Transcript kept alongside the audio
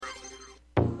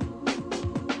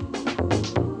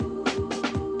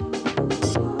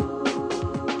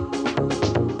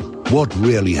What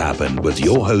Really Happened with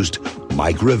your host,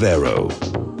 Mike Rivero.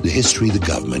 The history the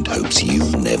government hopes you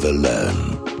never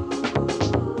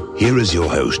learn. Here is your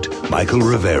host, Michael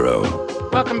Rivero.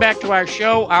 Welcome back to our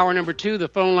show, hour number 2. The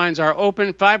phone lines are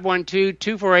open,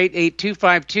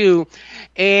 512-248-8252.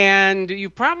 And you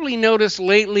probably noticed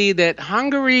lately that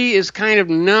Hungary is kind of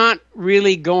not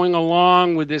really going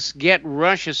along with this Get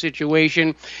Russia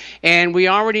situation. And we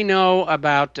already know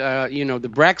about, the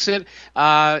Brexit.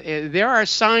 There are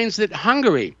signs that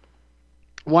Hungary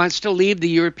wants to leave the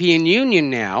European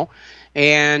Union now.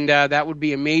 And that would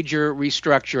be a major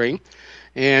restructuring.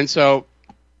 And so,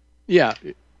 yeah.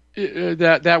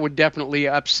 That would definitely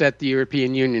upset the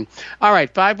European Union. All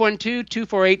right,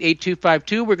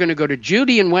 512-248-8252. We're going to go to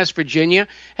Judy in West Virginia.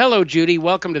 Hello, Judy.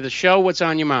 Welcome to the show. What's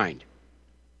on your mind?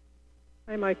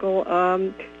 Hi, Michael. I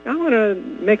want to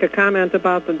make a comment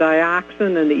about the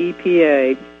dioxin and the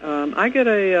EPA. I get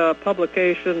a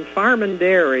publication, Farm and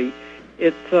Dairy.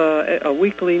 It's a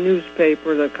weekly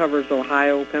newspaper that covers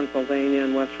Ohio, Pennsylvania,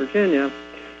 and West Virginia.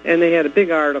 And they had a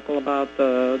big article about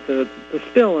the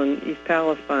spill in East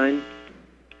Palestine.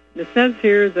 It says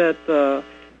here that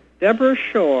Deborah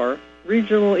Shore,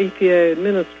 regional EPA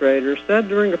administrator, said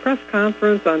during a press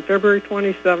conference on February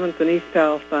 27th in East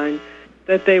Palestine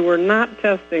that they were not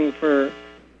testing for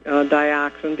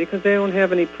dioxin because they don't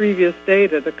have any previous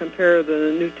data to compare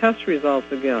the new test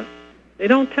results against. They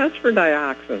don't test for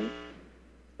dioxin.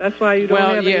 That's why you don't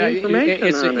have any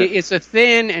information on it. It's a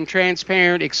thin and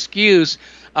transparent excuse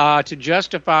to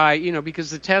justify,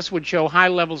 because the test would show high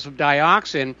levels of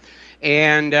dioxin.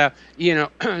 And,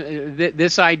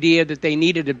 this idea that they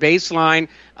needed a baseline,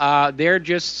 they're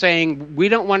just saying, we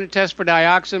don't want to test for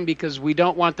dioxin because we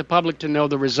don't want the public to know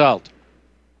the result.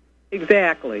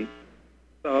 Exactly.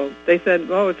 So they said,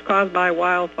 it's caused by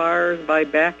wildfires, by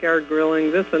backyard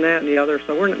grilling, this and that and the other,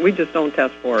 so we just don't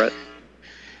test for it.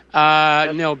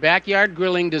 No, backyard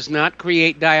grilling does not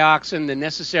create dioxin. The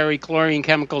necessary chlorine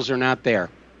chemicals are not there.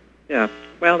 Yeah,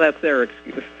 well, that's their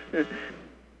excuse.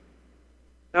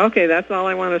 Okay, that's all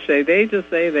I want to say. They just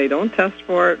say they don't test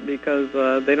for it because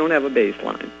they don't have a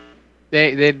baseline.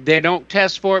 They don't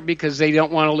test for it because they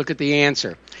don't want to look at the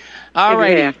answer. All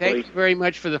right, thank you very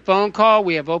much for the phone call.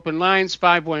 We have open lines,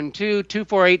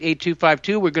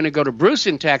 512-248-8252. We're going to go to Bruce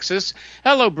in Texas.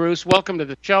 Hello, Bruce. Welcome to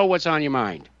the show. What's on your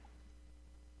mind?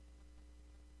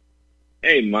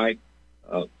 Hey, Mike.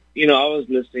 I was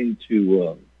listening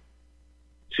to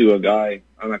a guy.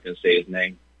 I'm not going to say his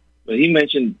name, but he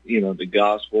mentioned, the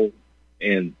gospel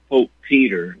and Pope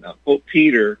Peter. Now, Pope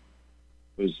Peter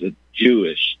was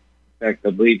Jewish. In fact, I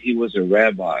believe he was a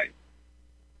rabbi,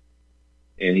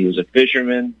 and he was a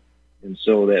fisherman. And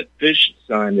so that fish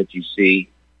sign that you see,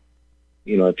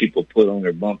 that people put on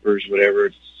their bumpers, whatever,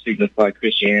 to signify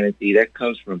Christianity, that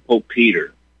comes from Pope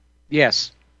Peter.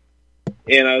 Yes.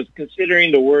 And I was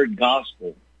considering the word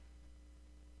gospel.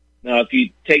 Now, if you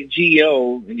take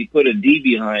G-O and you put a D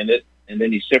behind it, and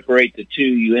then you separate the two,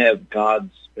 you have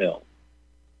God spell.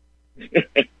 Yeah.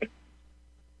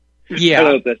 I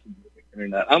don't know if that's or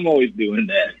not. I'm always doing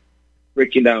that,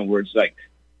 breaking down words like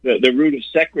the root of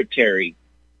secretary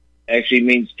actually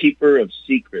means keeper of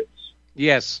secrets.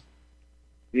 Yes.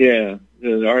 Yeah,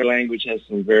 our language has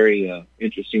some very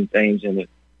interesting things in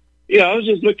it. I was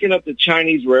just looking up the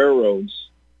Chinese railroads,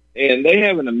 and they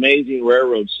have an amazing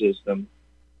railroad system.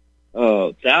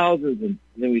 Thousands, and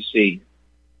let me see,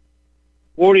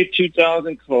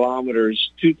 42,000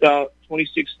 kilometers,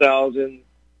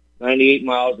 26,098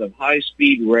 miles of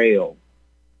high-speed rail,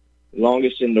 the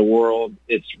longest in the world.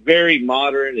 It's very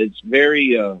modern. It's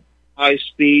very high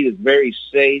speed. It's very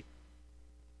safe.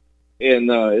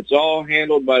 And it's all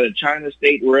handled by the China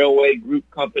State Railway Group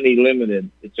Company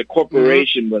Limited. It's a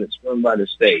corporation, but it's run by the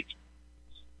state.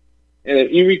 And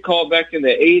if you recall back in the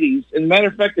 80s, and matter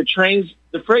of fact, the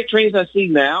freight trains I see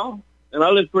now, and I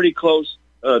live pretty close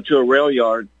to a rail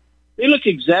yard, they look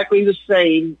exactly the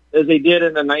same as they did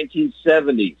in the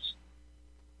 1970s.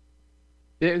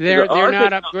 They're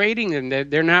not upgrading them.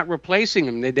 They're not replacing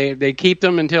them. They keep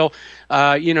them until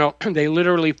they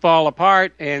literally fall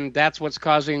apart, and that's what's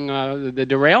causing the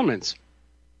derailments.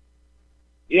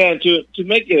 Yeah, to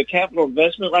make a capital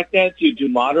investment like that, to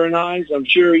modernize, I'm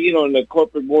sure, and the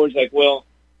corporate board's like, well,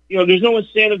 there's no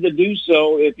incentive to do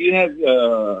so. If you have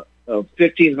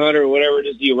 1,500 or whatever it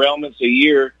is derailments a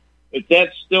year, if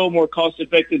that's still more cost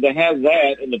effective to have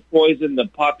that and to poison the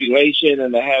population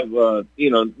and to have,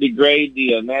 degrade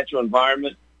the natural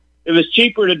environment, if it's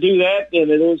cheaper to do that than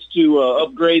it is to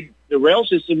upgrade the rail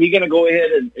system, you're going to go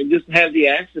ahead and just have the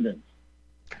accidents.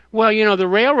 Well, the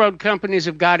railroad companies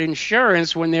have got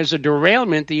insurance. When there's a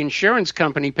derailment, the insurance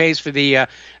company pays for the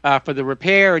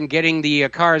repair and getting the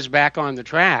cars back on the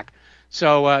track.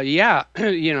 So,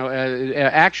 actually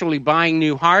buying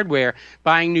new hardware,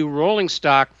 buying new rolling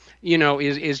stock,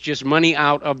 is just money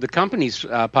out of the company's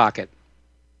pocket.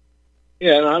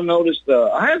 Yeah, and I've noticed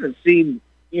I haven't seen,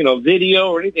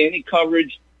 video or anything, any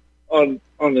coverage on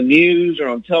the news or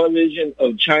on television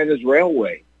of China's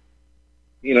railway.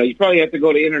 You probably have to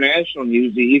go to international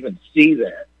news to even see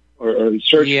that or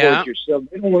search for it yourself.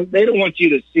 They don't want you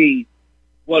to see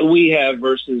what we have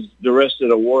versus the rest of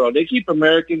the world. They keep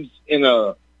Americans in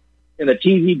a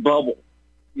TV bubble,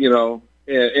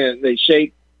 and they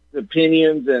shape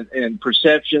opinions and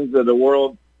perceptions of the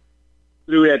world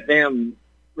through that damn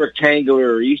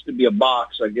rectangular, or used to be a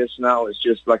box. I guess now it's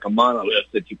just like a monolith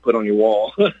that you put on your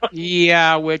wall.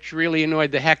 Yeah, which really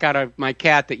annoyed the heck out of my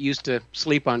cat that used to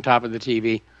sleep on top of the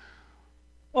TV.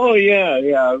 Oh, yeah,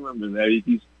 I remember that.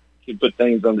 You could put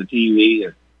things on the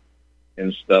TV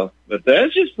and stuff. But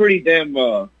that's just pretty damn,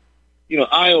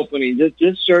 eye-opening.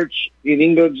 Just search, you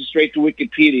can go just straight to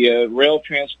Wikipedia, rail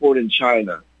transport in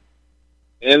China.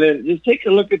 And then just take a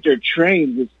look at their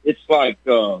trains. It's like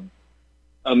a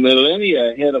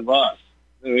millennia ahead of us.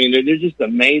 I mean, they're just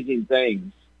amazing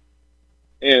things.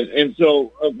 And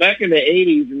so back in the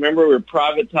 80s, remember, we were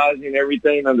privatizing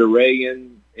everything under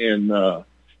Reagan and, and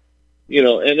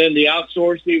then the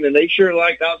outsourcing, and they sure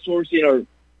like outsourcing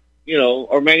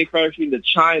or manufacturing to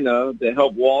China to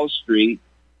help Wall Street.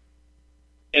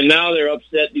 And now they're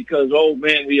upset because, oh,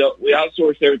 man, we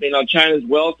outsourced everything. Now China's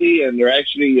wealthy, and they're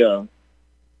actually,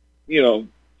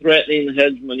 threatening the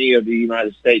hegemony of the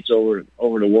United States over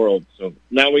the world. So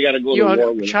now we got to go to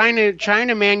war with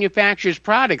China manufactures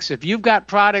products. If you've got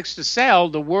products to sell,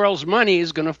 the world's money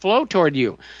is going to flow toward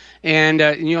you. And,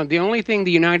 the only thing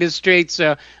the United States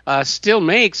still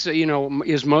makes,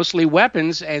 is mostly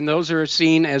weapons, and those are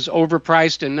seen as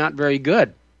overpriced and not very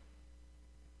good.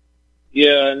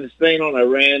 Yeah, and this thing on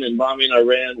Iran and bombing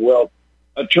Iran, well,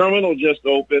 a terminal just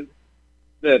opened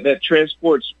that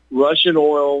transports Russian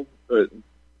oil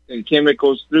and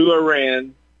chemicals through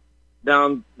Iran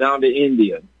down to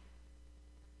India.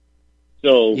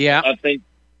 So yeah. I think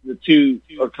the two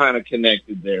are kind of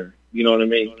connected there. You know what I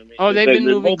mean? Oh, they've been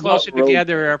moving closer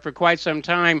together for quite some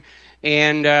time.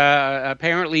 And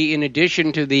apparently, in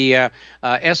addition to the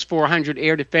S-400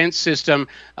 air defense system,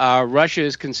 Russia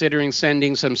is considering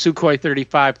sending some Sukhoi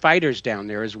 35 fighters down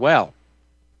there as well.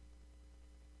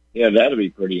 Yeah, that'll be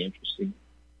pretty interesting.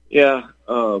 Yeah.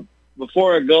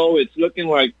 Before I go, it's looking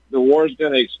like the war's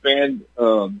going to expand.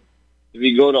 If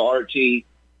you go to RT,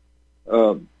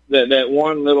 that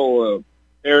one little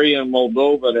area in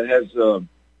Moldova that has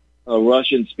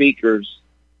Russian speakers,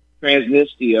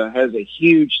 Transnistria, has a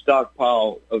huge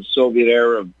stockpile of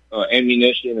Soviet-era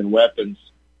ammunition and weapons.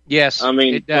 Yes, I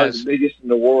mean, it does. It's the biggest in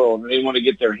the world, and they want to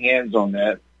get their hands on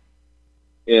that.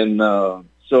 And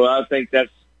so I think that's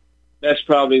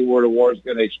probably where the war is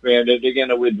going to expand. They're going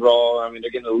to withdraw. I mean, they're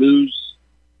going to lose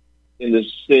in the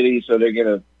city, so they're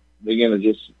going to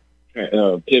just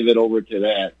pivot over to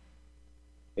that.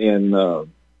 And I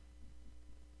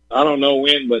don't know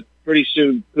when, but pretty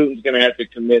soon Putin's going to have to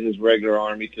commit his regular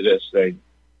army to this thing.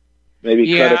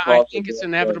 Maybe cut across. I think it's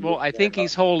inevitable. I think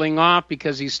he's holding off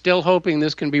because he's still hoping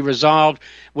this can be resolved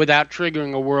without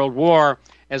triggering a world war,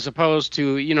 as opposed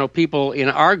to, people in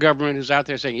our government who's out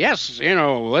there saying, yes,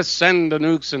 let's send the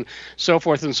nukes and so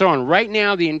forth and so on. Right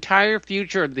now, the entire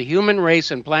future of the human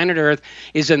race and planet Earth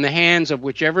is in the hands of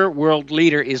whichever world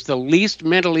leader is the least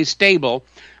mentally stable,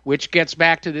 which gets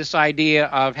back to this idea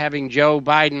of having Joe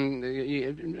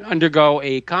Biden undergo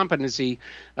a competency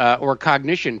or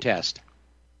cognition test.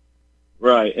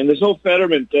 Right. And this whole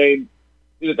Fetterman thing,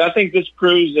 I think this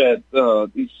proves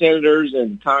that these senators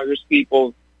and Congress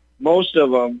people, most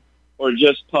of them are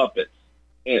just puppets.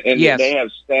 And yes. They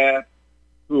have staff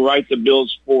who write the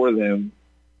bills for them.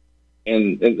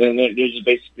 And they're just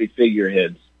basically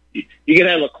figureheads. You can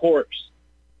have a corpse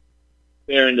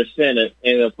there in the Senate,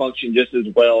 and it'll function just as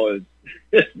well as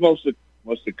most of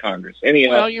Congress.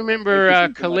 Anyhow, well, you remember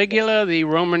Caligula, the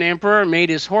Roman emperor, made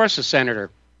his horse a senator.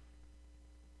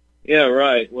 Yeah,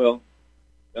 right. Well,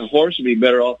 a horse would be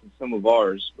better off than some of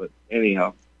ours, but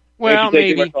anyhow. Well,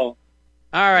 maybe. All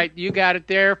right, you got it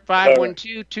there.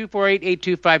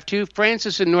 512-248-8252.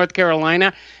 Francis in North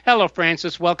Carolina. Hello,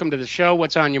 Francis. Welcome to the show.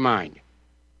 What's on your mind?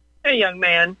 Hey, young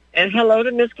man, and hello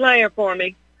to Miss Claire for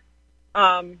me.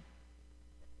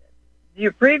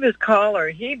 Your previous caller,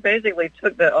 he basically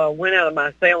took the wind out of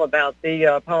my sail about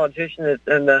the politician that's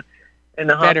in the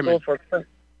hospital for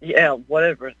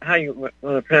whatever how you want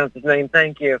to pronounce his name.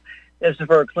 Thank you. is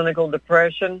for clinical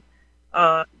depression.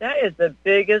 That is the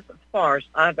biggest farce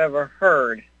I've ever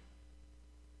heard,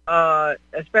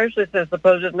 especially since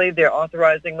supposedly they're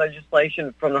authorizing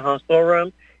legislation from the hospital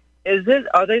room.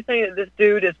 Are they saying that this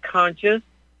dude is conscious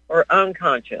or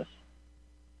unconscious?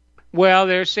 Well,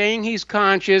 they're saying he's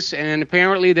conscious, and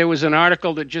apparently there was an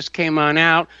article that just came on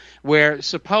out where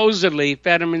supposedly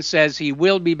Fetterman says he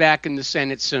will be back in the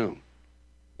Senate soon.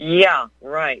 Yeah,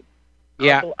 right.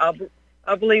 Yeah.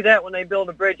 I believe that when they build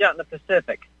a bridge out in the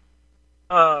Pacific,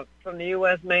 from the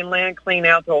U.S. mainland clean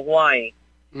out to Hawaii.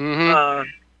 Mm-hmm.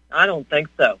 I don't think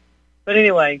so. But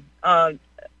anyway, I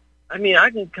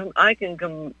can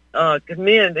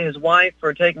commend his wife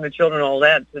for taking the children and all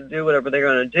that to do whatever they're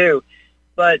going to do.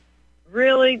 But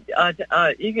really,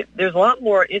 there's a lot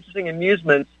more interesting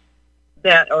amusements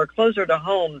that are closer to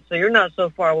home, so you're not so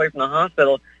far away from the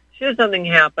hospital. Should something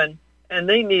happen, and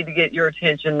they need to get your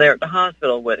attention there at the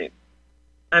hospital with him.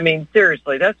 I mean,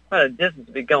 seriously, that's quite a distance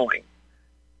to be going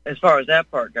as far as that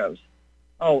part goes.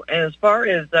 Oh, and as far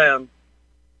as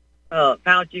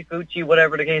Fauci,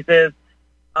 whatever the case is,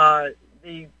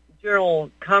 the general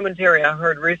commentary I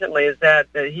heard recently is that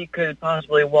he could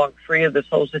possibly walk free of this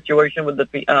whole situation with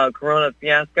the corona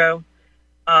fiasco.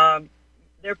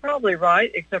 They're probably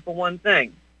right, except for one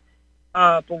thing.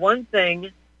 For one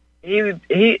thing,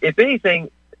 if anything,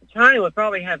 China would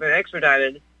probably have him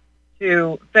extradited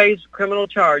to face criminal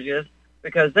charges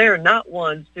because they are not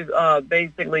ones to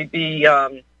basically be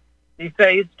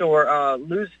defaced or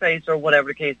lose face or whatever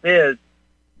the case is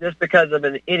just because of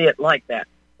an idiot like that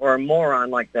or a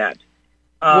moron like that.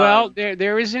 Well,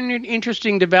 there is an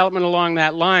interesting development along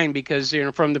that line because,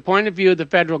 from the point of view of the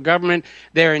federal government,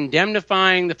 they're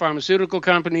indemnifying the pharmaceutical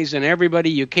companies and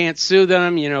everybody. You can't sue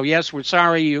them. Yes, we're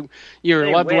sorry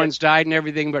your loved ones died and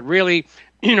everything, but really,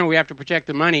 we have to protect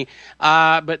the money.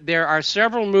 But there are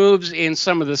several moves in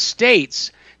some of the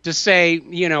states to say,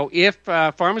 if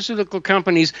pharmaceutical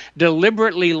companies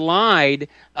deliberately lied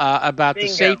about the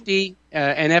safety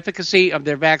and efficacy of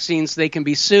their vaccines, they can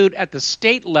be sued at the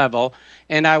state level.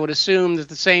 And I would assume that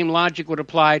the same logic would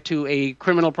apply to a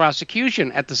criminal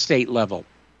prosecution at the state level.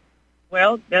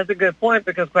 Well, that's a good point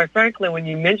because, quite frankly, when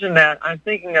you mention that, I'm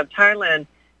thinking of Thailand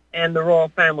and the royal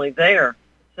family there.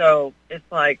 So it's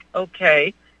like,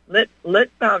 okay, let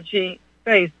Fauci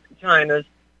face China's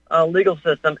legal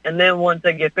system, and then once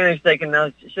they get finished, they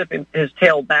can ship his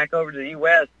tail back over to the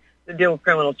U.S. to deal with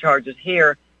criminal charges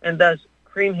here, and thus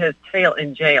cream his tail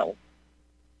in jail,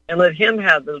 and let him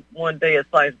have the one day of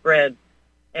sliced bread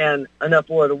and enough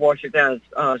water to wash it down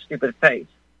his stupid face,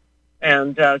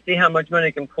 and see how much money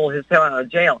he can pull his tail out of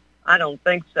jail. I don't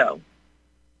think so.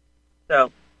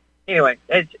 So, anyway,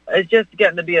 it's just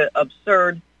getting to be an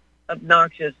absurd,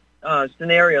 obnoxious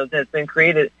scenario that's been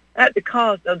created at the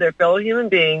cost of their fellow human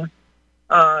beings,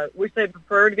 which they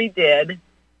prefer to be dead.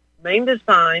 Maimed is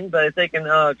fine, but if they can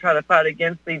try to fight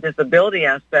against the disability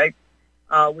aspect,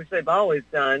 which they've always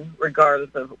done,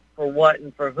 regardless of for what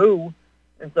and for who,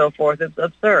 and so forth, it's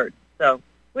absurd. So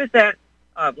with that,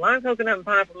 lime coconut and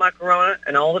pineapple my Corona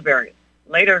and all the variants.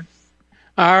 Later.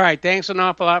 All right. Thanks an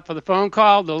awful lot for the phone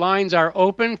call. The lines are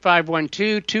open,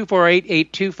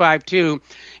 512-248-8252.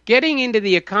 Getting into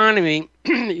the economy,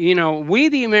 we,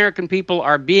 the American people,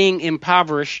 are being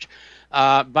impoverished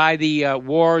by the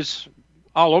wars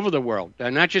all over the world,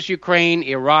 not just Ukraine,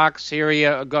 Iraq,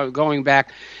 Syria, going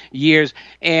back years.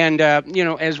 And,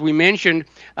 as we mentioned,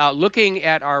 looking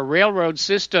at our railroad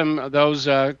system, those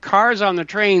cars on the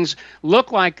trains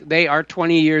look like they are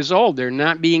 20 years old. They're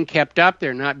not being kept up.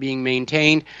 They're not being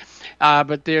maintained.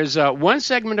 But there's one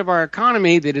segment of our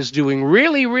economy that is doing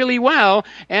really, really well,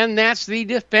 and that's the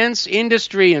defense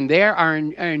industry. And they are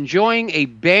enjoying a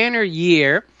banner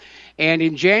year. And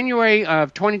in January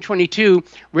of 2022,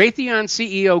 Raytheon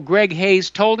CEO Greg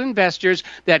Hayes told investors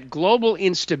that global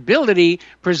instability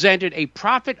presented a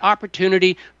profit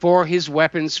opportunity for his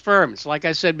weapons firms. Like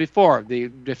I said before, the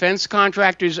defense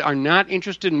contractors are not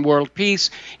interested in world peace.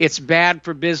 It's bad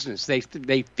for business.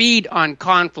 They feed on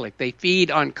conflict. They feed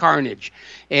on carnage.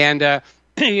 And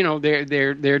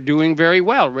they're doing very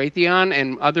well. Raytheon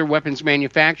and other weapons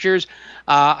manufacturers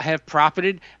have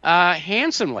profited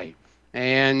handsomely.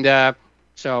 And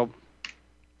so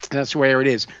that's where it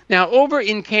is. Now, over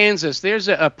in Kansas, there's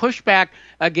a pushback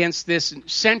against this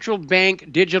central bank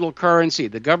digital currency.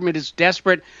 The government is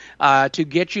desperate to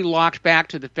get you locked back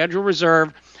to the Federal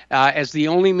Reserve as the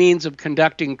only means of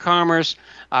conducting commerce.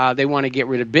 They want to get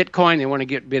rid of Bitcoin. They want to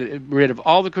get rid of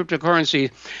all the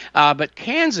cryptocurrencies. But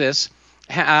Kansas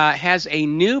has a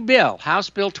new bill, House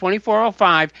Bill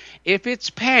 2405. If it's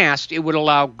passed, it would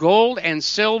allow gold and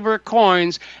silver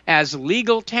coins as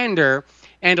legal tender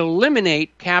and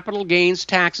eliminate capital gains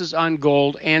taxes on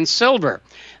gold and silver.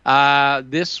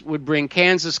 This would bring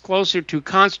Kansas closer to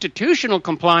constitutional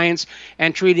compliance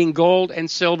and treating gold and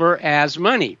silver as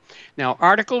money. Now,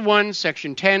 Article 1,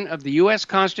 Section 10 of the U.S.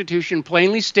 Constitution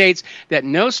plainly states that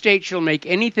no state shall make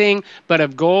anything but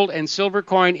of gold and silver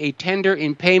coin a tender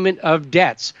in payment of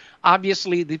debts.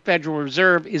 Obviously, the Federal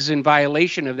Reserve is in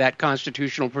violation of that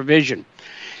constitutional provision.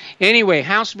 Anyway,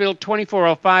 House Bill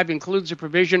 2405 includes a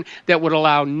provision that would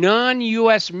allow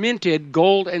non-U.S. minted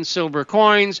gold and silver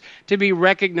coins to be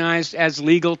recognized as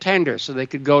legal tender. So they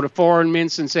could go to foreign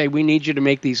mints and say, we need you to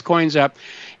make these coins up.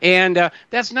 And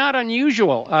that's not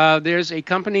unusual. There's a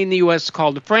company in the U.S.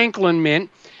 called the Franklin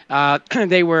Mint.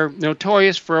 They were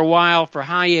notorious for a while for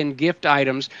high-end gift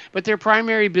items, but their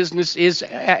primary business is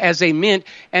as a mint,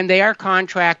 and they are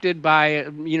contracted by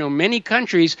many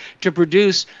countries to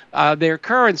produce their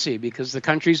currency because the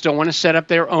countries don't want to set up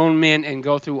their own mint and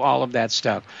go through all of that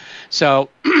stuff. So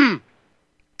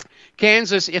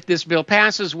Kansas, if this bill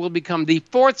passes, will become the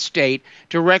fourth state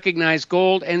to recognize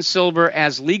gold and silver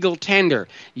as legal tender.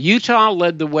 Utah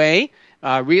led the way,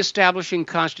 reestablishing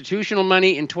constitutional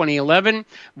money in 2011.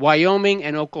 Wyoming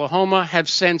and Oklahoma have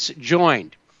since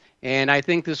joined. And I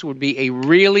think this would be a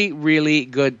really, really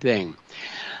good thing.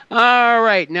 All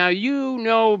right. Now,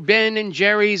 Ben and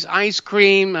Jerry's ice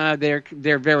cream. They're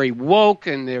very woke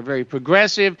and they're very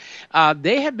progressive.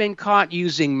 They have been caught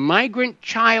using migrant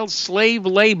child slave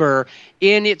labor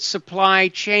in its supply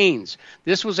chains.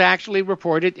 This was actually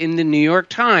reported in the New York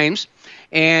Times.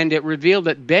 And it revealed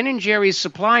that Ben & Jerry's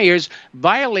suppliers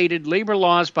violated labor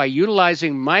laws by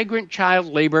utilizing migrant child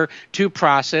labor to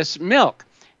process milk.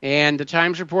 And the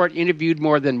Times report interviewed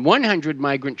more than 100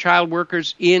 migrant child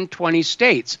workers in 20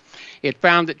 states. It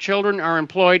found that children are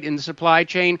employed in the supply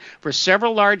chain for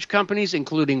several large companies,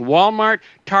 including Walmart,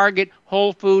 Target,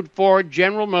 Whole Foods, Ford,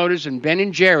 General Motors, and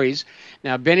Ben & Jerry's.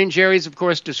 Now, Ben & Jerry's, of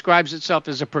course, describes itself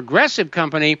as a progressive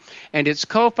company, and its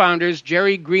co-founders,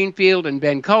 Jerry Greenfield and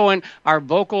Ben Cohen, are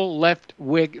vocal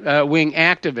left-wing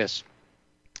activists.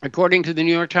 According to the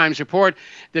New York Times report,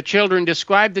 the children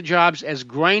described the jobs as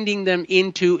grinding them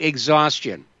into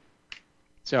exhaustion.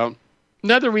 So,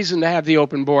 another reason to have the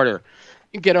open border.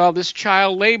 You get all this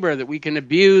child labor that we can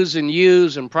abuse and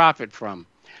use and profit from.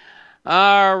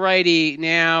 All righty,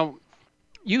 now,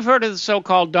 you've heard of the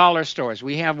so-called dollar stores.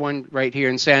 We have one right here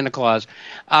in Santa Claus.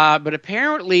 But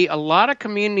apparently a lot of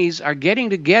communities are getting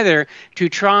together to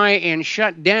try and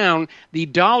shut down the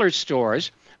dollar stores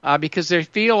because they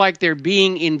feel like they're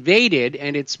being invaded,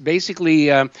 and it's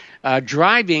basically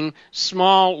driving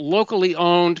small, locally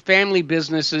owned family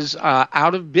businesses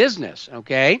out of business,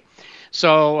 okay?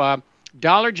 So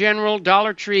Dollar General,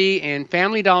 Dollar Tree, and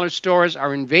Family Dollar stores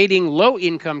are invading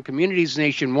low-income communities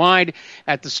nationwide.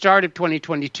 At the start of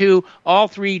 2022, all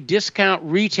three discount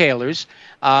retailers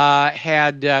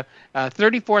had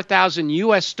 34,000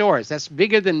 U.S. stores. That's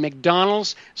bigger than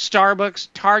McDonald's, Starbucks,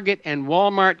 Target, and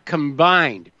Walmart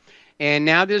combined. And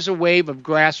now there's a wave of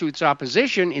grassroots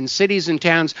opposition in cities and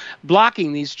towns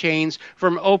blocking these chains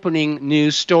from opening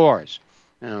new stores.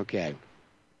 Okay.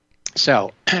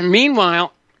 So,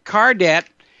 meanwhile, car debt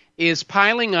is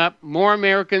piling up. More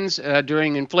Americans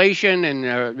during inflation and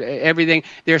everything,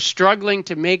 they're struggling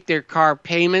to make their car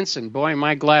payments. And boy, am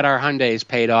I glad our Hyundai is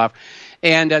paid off.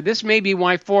 And this may be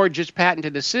why Ford just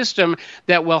patented a system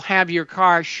that will have your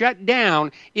car shut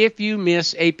down if you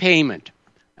miss a payment,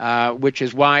 which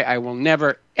is why I will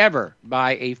never, ever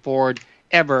buy a Ford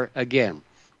ever again.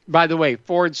 By the way,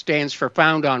 Ford stands for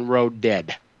Found on Road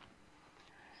Dead.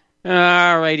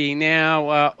 All righty.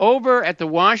 Now, over at the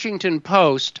Washington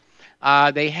Post,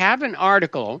 they have an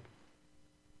article,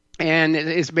 and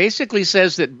it basically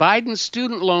says that Biden's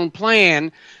student loan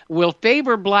plan will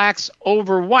favor blacks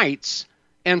over whites,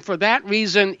 and for that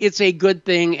reason, it's a good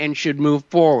thing and should move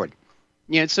forward.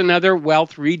 Yeah, it's another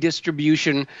wealth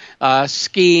redistribution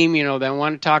scheme. They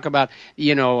want to talk about,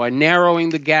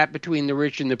 narrowing the gap between the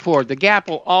rich and the poor. The gap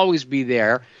will always be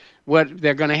there. What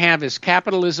they're going to have is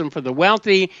capitalism for the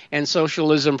wealthy and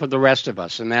socialism for the rest of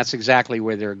us, and that's exactly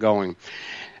where they're going.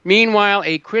 Meanwhile,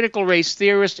 a critical race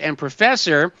theorist and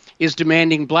professor is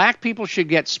demanding black people should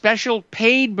get special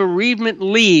paid bereavement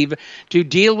leave to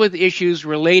deal with issues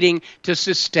relating to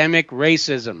systemic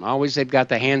racism. Always they've got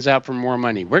the hands out for more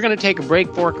money. We're going to take a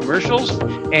break for commercials,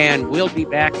 and we'll be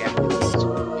back after this.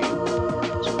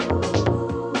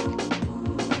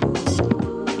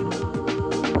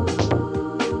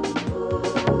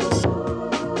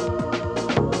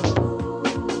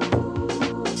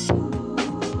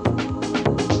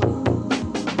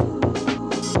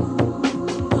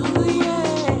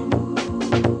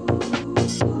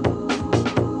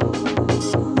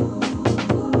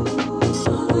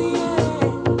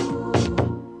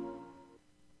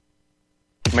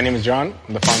 My name is John.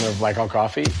 I'm the founder of Blackout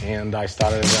Coffee, and I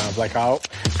started Blackout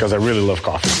because I really love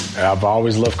coffee. I've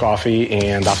always loved coffee,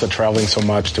 and after traveling so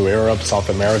much to Europe, South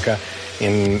America,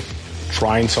 and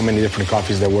trying so many different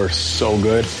coffees that were so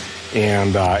good,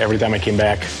 and every time I came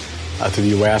back to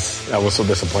the U.S., I was so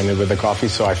disappointed with the coffee,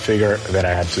 so I figured that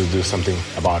I had to do something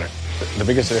about it. The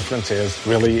biggest difference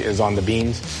is on the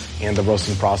beans and the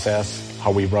roasting process,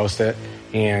 how we roast it,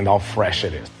 and how fresh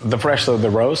it is. The fresher the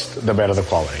roast, the better the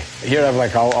quality. Here I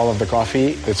have all of the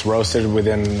coffee. It's roasted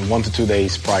within 1 to 2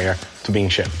 days prior to being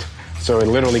shipped. So it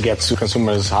literally gets to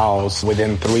consumer's house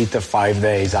within 3 to 5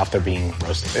 days after being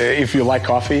roasted. If you like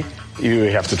coffee, you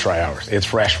have to try ours. It's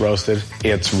fresh roasted.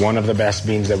 It's one of the best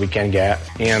beans that we can get,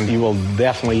 and you will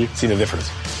definitely see the difference.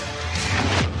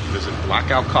 Visit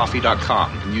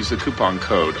blackoutcoffee.com and use the coupon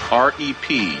code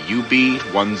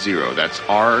REPUB10. That's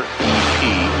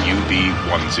REPUB10.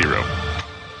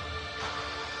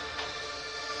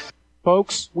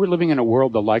 Folks, we're living in a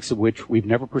world the likes of which we've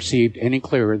never perceived any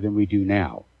clearer than we do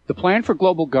now. The plan for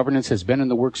global governance has been in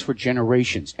the works for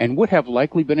generations and would have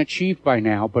likely been achieved by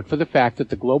now but for the fact that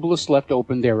the globalists left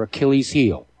open their Achilles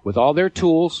heel. With all their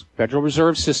tools, Federal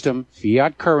Reserve System,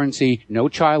 fiat currency, no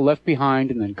child left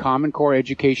behind, and then Common Core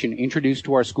education introduced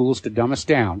to our schools to dumb us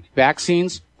down,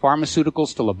 vaccines,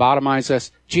 pharmaceuticals to lobotomize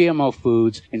us, GMO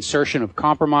foods, insertion of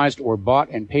compromised or bought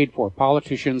and paid for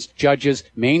politicians, judges,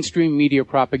 mainstream media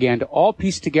propaganda, all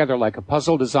pieced together like a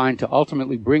puzzle designed to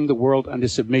ultimately bring the world under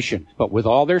submission. But with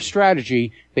all their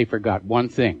strategy, they forgot one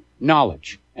thing: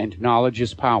 knowledge. And knowledge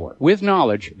is power. With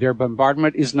knowledge, their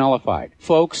bombardment is nullified.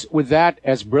 Folks, with that,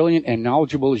 as brilliant and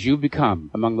knowledgeable as you've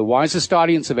become, among the wisest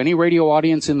audience of any radio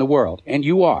audience in the world, and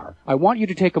you are, I want you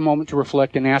to take a moment to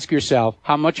reflect and ask yourself,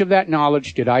 how much of that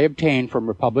knowledge did I obtain from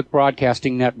Republic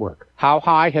Broadcasting Network? How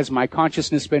high has my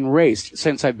consciousness been raised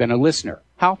since I've been a listener?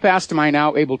 How fast am I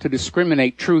now able to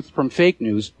discriminate truth from fake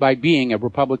news by being a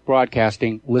Republic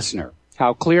Broadcasting listener?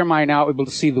 How clear am I now able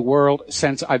to see the world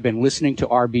since I've been listening to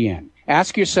RBN?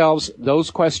 Ask yourselves those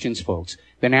questions, folks.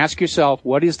 Then ask yourself,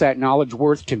 what is that knowledge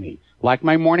worth to me? Like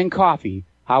my morning coffee,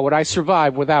 how would I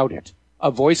survive without it? A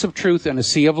voice of truth in a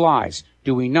sea of lies.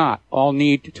 Do we not all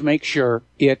need to make sure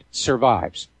it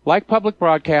survives? Like public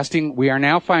broadcasting, we are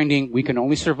now finding we can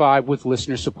only survive with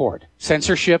listener support.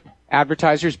 Censorship,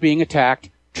 advertisers being attacked,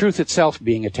 truth itself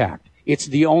being attacked. It's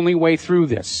the only way through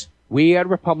this. We at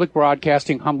Republic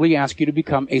Broadcasting humbly ask you to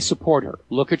become a supporter.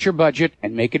 Look at your budget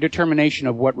and make a determination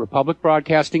of what Republic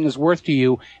Broadcasting is worth to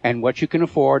you and what you can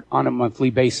afford on a monthly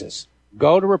basis.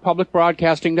 Go to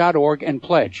republicbroadcasting.org and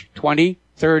pledge $20,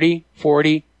 $30,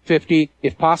 $40, $50,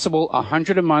 if possible,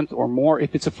 $100 a month or more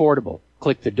if it's affordable.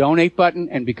 Click the donate button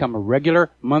and become a regular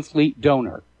monthly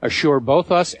donor. Assure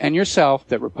both us and yourself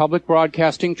that Republic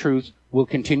Broadcasting truth will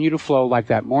continue to flow like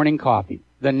that morning coffee.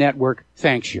 The network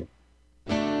thanks you.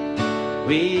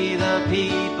 We the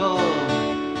people,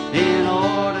 in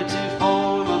order to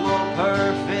form a more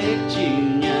perfect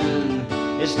union,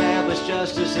 establish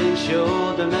justice,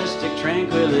 ensure domestic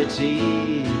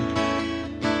tranquility,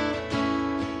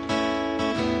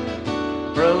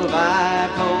 provide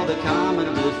for the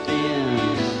common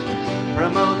defense,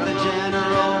 promote the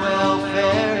general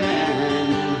welfare,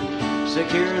 and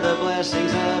secure the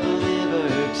blessings of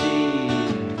liberty.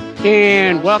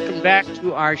 And welcome back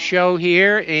to our show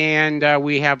here, and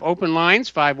we have open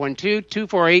lines,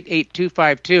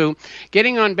 512-248-8252.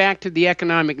 Getting on back to the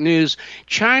economic news,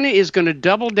 China is going to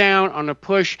double down on a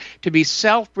push to be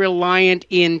self-reliant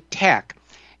in tech.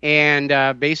 And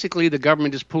basically the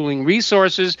government is pooling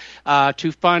resources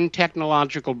to fund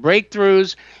technological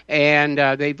breakthroughs, and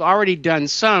they've already done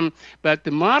some, but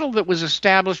the model that was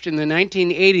established in the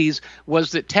 1980s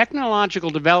was that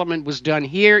technological development was done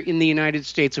here in the United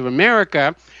States of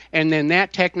America, and then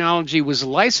that technology was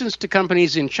licensed to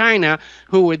companies in China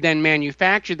who would then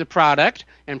manufacture the product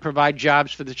and provide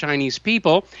jobs for the Chinese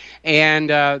people. And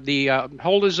the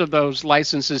holders of those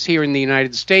licenses here in the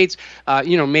United States,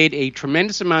 made a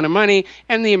tremendous amount of money,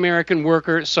 and the American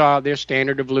worker saw their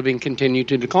standard of living continue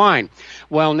to decline.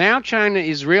 Well, now China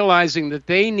is realizing that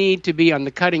they need to be on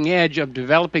the cutting edge of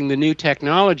developing the new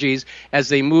technologies as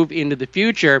they move into the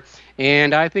future.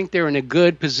 And I think they're in a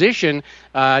good position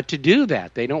to do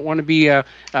that. They don't want to be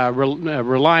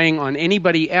relying on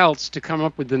anybody else to come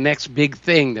up with the next big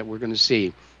thing that we're going to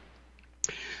see.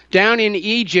 Down in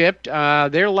Egypt,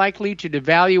 they're likely to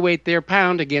devaluate their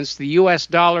pound against the U.S.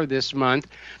 dollar this month.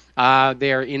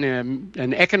 They're in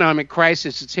an economic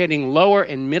crisis. It's hitting lower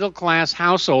and middle-class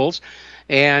households.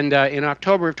 And in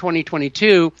October of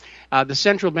 2022, the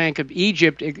Central Bank of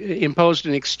Egypt imposed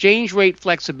an exchange rate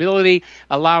flexibility,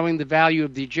 allowing the value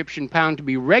of the Egyptian pound to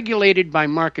be regulated by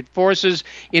market forces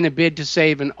in a bid to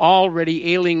save an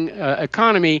already ailing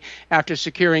economy after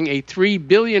securing a $3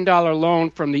 billion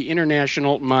loan from the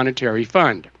International Monetary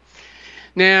Fund.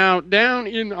 Now, down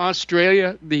in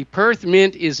Australia, the Perth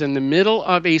Mint is in the middle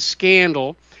of a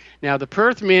scandal. Now, the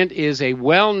Perth Mint is a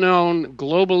well-known,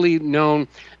 globally known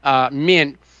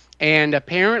mint, and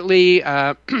apparently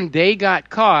they got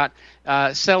caught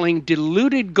selling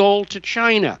diluted gold to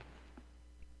China.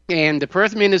 And the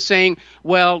Perth Mint is saying,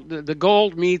 well, the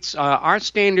gold meets our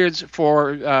standards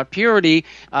for purity.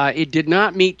 It did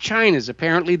not meet China's.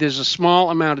 Apparently, there's a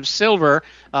small amount of silver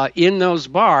in those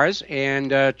bars,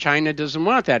 and China doesn't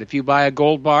want that. If you buy a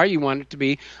gold bar, you want it to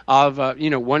be of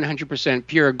 100%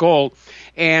 pure gold.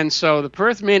 And so the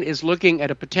Perth Mint is looking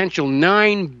at a potential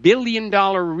 $9 billion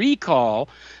recall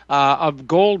of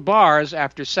gold bars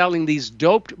after selling these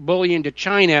doped bullion to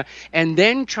China and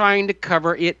then trying to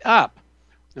cover it up.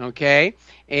 Okay,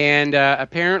 and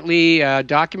apparently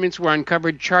documents were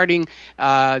uncovered charting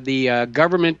the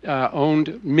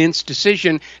government-owned Mint's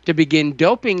decision to begin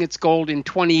doping its gold in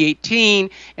 2018,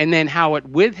 and then how it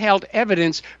withheld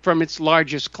evidence from its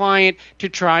largest client to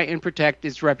try and protect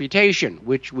its reputation,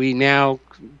 which we now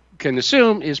can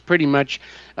assume is pretty much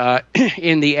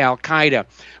in the Al-Qaeda.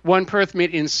 One Perth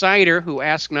Mint insider who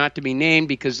asked not to be named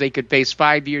because they could face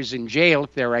 5 years in jail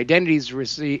if their identity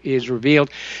is revealed,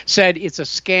 said it's a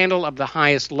scandal of the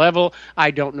highest level.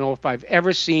 I don't know if I've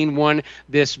ever seen one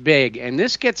this big. And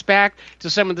this gets back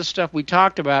to some of the stuff we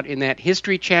talked about in that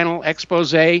History Channel expose,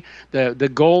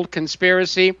 the gold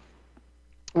conspiracy,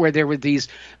 where there were these,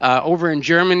 over in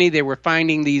Germany, they were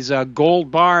finding these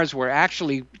gold bars were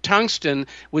actually tungsten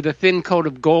with a thin coat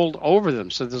of gold over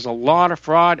them. So there's a lot of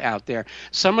fraud out there.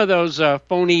 Some of those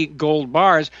phony gold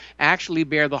bars actually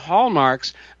bear the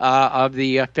hallmarks of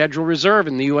the Federal Reserve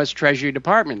and the U.S. Treasury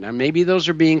Department. Now, maybe those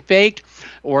are being faked,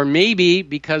 or maybe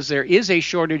because there is a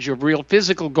shortage of real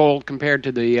physical gold compared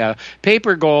to the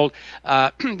paper gold,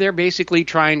 they're basically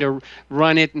trying to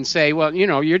run it and say, well,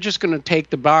 you're just going to take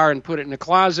the bar and put it in a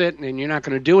closet, and you're not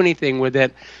going to do anything with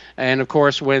it. And, of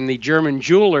course, when the German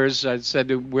jewelers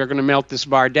said we're going to melt this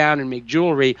bar down and make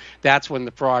jewelry, that's when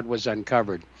the fraud was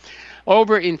uncovered.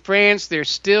 Over in France, they're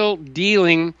still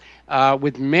dealing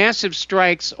with massive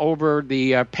strikes over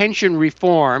the pension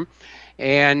reform.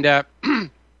 And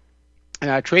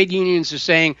trade unions are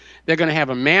saying they're going to have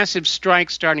a massive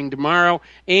strike starting tomorrow,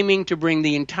 aiming to bring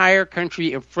the entire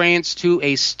country of France to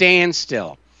a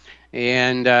standstill.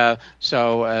 And the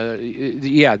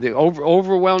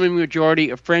overwhelming majority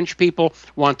of French people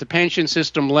want the pension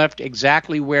system left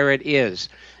exactly where it is.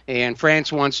 And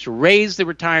France wants to raise the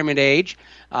retirement age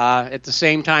at the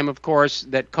same time, of course,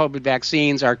 that COVID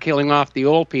vaccines are killing off the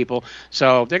old people.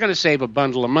 So they're going to save a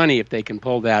bundle of money if they can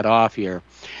pull that off here.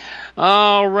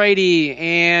 All righty.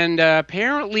 And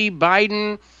apparently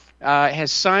Biden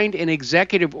has signed an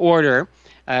executive order.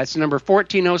 It's number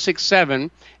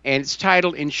 14067, and it's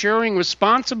titled Ensuring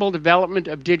Responsible Development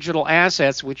of Digital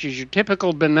Assets, which is your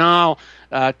typical banal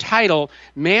title,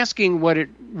 masking what it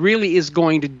really is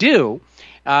going to do.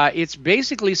 It's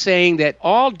basically saying that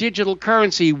all digital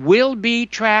currency will be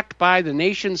tracked by the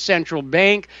nation's central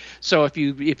bank. So if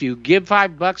you give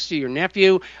 $5 to your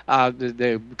nephew,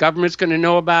 the government's going to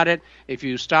know about it. If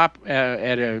you stop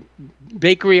at a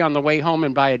bakery on the way home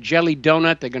and buy a jelly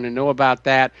donut, they're going to know about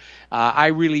that. I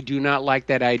really do not like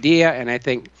that idea, and I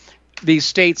think these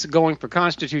states going for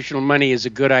constitutional money is a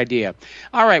good idea.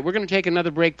 All right, we're going to take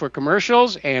another break for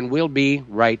commercials, and we'll be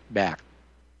right back.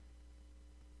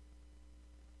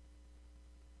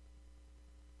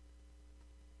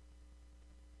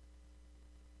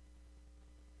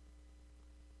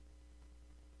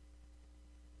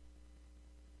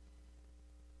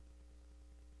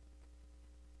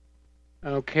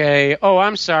 Okay. Oh,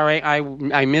 I'm sorry.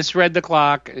 I misread the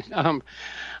clock.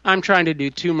 I'm trying to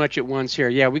do too much at once here.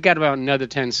 Yeah, we got about another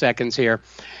 10 seconds here.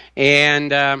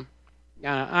 And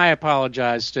I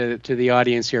apologize to the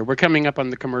audience here. We're coming up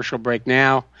on the commercial break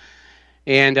now.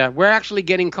 And we're actually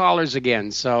getting callers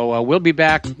again. So we'll be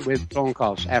back with phone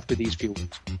calls after these few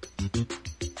words.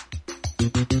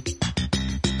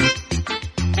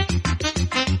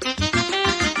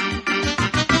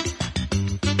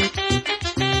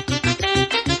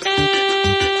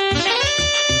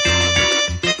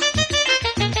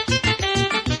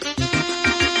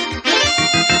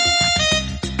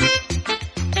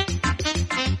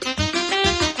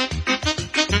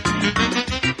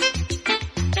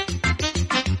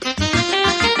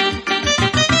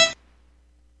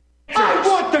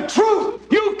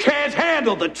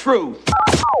 handle the truth.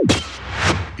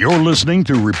 You're listening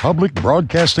to Republic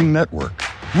Broadcasting Network.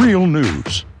 Real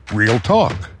news, real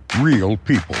talk, real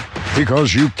people.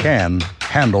 Because you can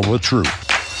handle the truth.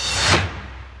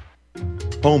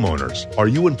 Homeowners, are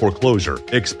you in foreclosure,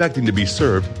 expecting to be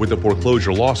served with a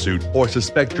foreclosure lawsuit, or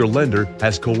suspect your lender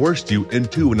has coerced you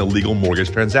into an illegal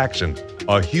mortgage transaction?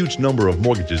 A huge number of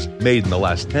mortgages made in the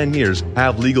last 10 years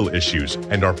have legal issues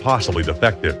and are possibly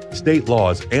defective. State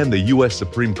laws and the U.S.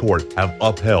 Supreme Court have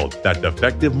upheld that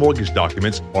defective mortgage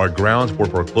documents are grounds for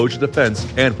foreclosure defense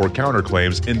and for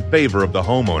counterclaims in favor of the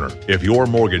homeowner. If your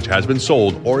mortgage has been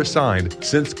sold or assigned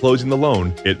since closing the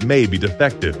loan, it may be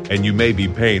defective and you may be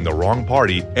paying the wrong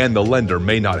party, and the lender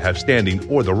may not have standing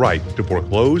or the right to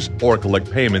foreclose or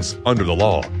collect payments under the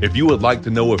law. If you would like to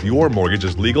know if your mortgage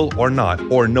is legal or not,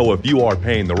 or know if you are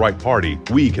paying the right party,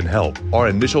 we can help. Our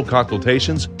initial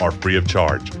consultations are free of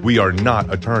charge. We are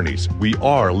not attorneys. We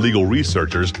are legal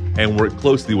researchers and work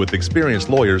closely with experienced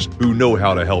lawyers who know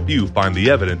how to help you find the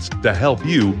evidence to help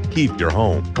you keep your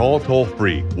home. Call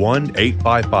toll-free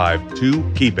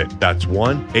 1-855-2-KEEP-IT. That's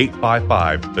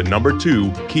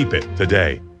 1-855-2-KEEP-IT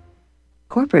today.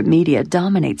 Corporate media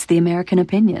dominates the American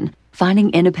opinion.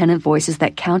 Finding independent voices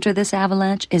that counter this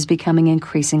avalanche is becoming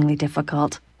increasingly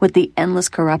difficult. With the endless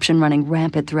corruption running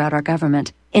rampant throughout our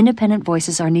government, independent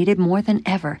voices are needed more than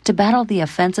ever to battle the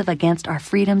offensive against our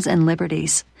freedoms and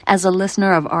liberties. As a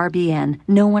listener of RBN,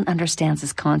 no one understands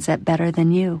this concept better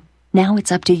than you. Now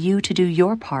it's up to you to do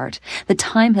your part. The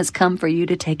time has come for you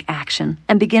to take action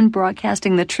and begin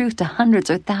broadcasting the truth to hundreds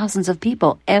or thousands of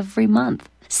people every month.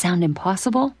 Sound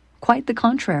impossible? Quite the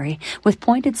contrary. With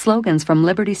pointed slogans from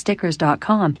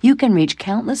LibertyStickers.com, you can reach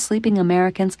countless sleeping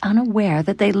Americans unaware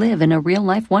that they live in a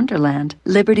real-life wonderland.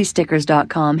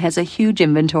 LibertyStickers.com has a huge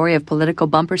inventory of political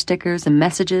bumper stickers and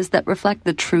messages that reflect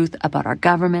the truth about our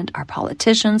government, our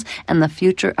politicians, and the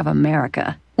future of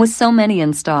America. With so many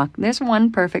in stock, there's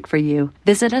one perfect for you.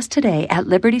 Visit us today at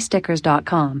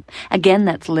LibertyStickers.com. Again,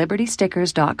 that's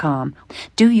LibertyStickers.com.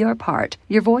 Do your part.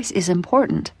 Your voice is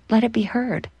important. Let it be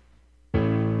heard.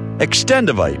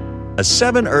 Extendivite, a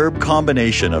 7-herb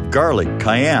combination of garlic,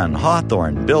 cayenne,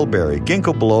 hawthorn, bilberry,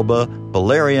 ginkgo biloba,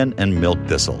 valerian, and milk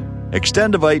thistle.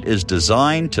 Extendivite is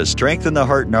designed to strengthen the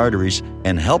heart and arteries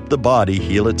and help the body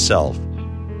heal itself.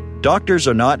 Doctors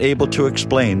are not able to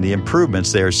explain the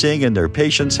improvements they are seeing in their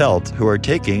patients' health who are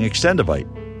taking Extendivite.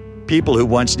 People who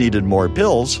once needed more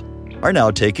pills are now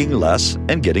taking less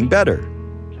and getting better.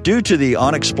 Due to the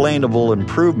unexplainable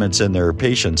improvements in their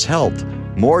patients' health,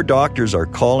 more doctors are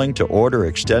calling to order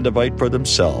Extendivite for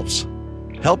themselves.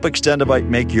 Help Extendivite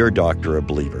make your doctor a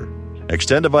believer.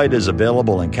 Extendivite is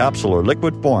available in capsule or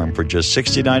liquid form for just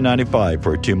 $69.95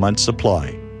 for a 2-month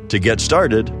supply. To get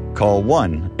started, call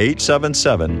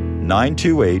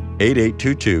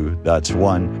 1-877-928-8822. That's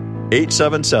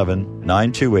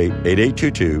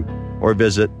 1-877-928-8822. Or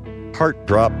visit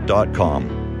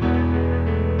heartdrop.com.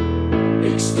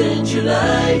 Extend your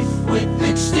life with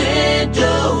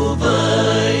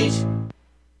Extendovite.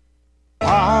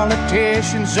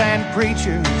 Politicians and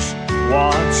preachers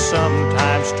once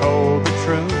sometimes told the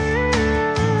truth.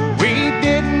 We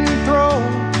didn't throw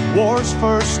war's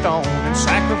first stone and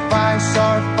sacrifice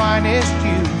our finest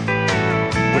youth.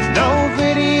 With no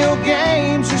video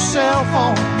games or cell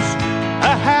phones,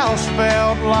 a house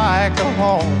felt like a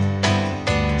home.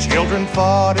 Children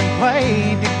fought and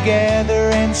played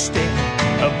together instead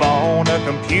of on a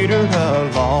computer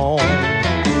alone.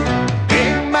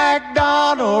 Big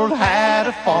MacDonald had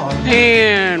a farm.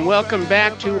 And welcome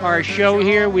back to our show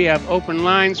here. We have open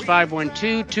lines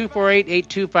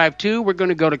 512-248-8252. We're going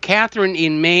to go to Catherine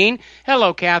in Maine.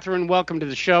 Hello, Catherine. Welcome to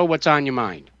the show. What's on your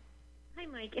mind? Hi,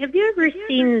 Mike. Have you ever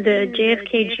seen the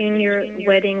JFK Jr.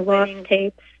 wedding lost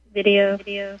tapes video?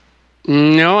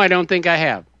 No, I don't think I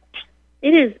have.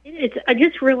 It's. I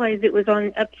just realized it was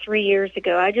on up 3 years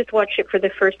ago. I just watched it for the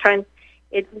first time.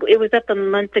 It was up a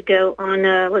month ago on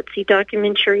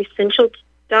Documentary Central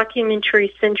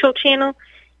channel,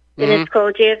 and it's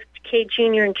called JFK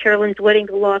Jr. and Carolyn's Wedding: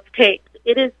 The Lost Tapes.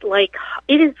 It is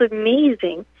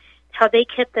amazing how they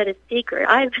kept that a secret.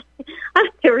 I've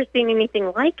never seen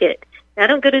anything like it. I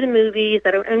don't go to the movies.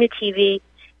 I don't own a TV.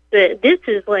 But this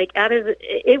is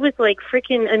it was like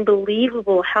freaking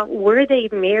unbelievable. How were they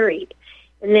married?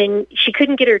 And then she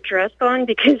couldn't get her dress on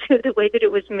because of the way that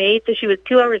it was made, so she was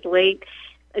 2 hours late.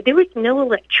 There was no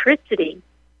electricity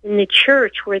in the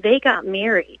church where they got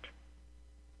married.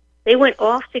 They went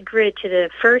off the grid to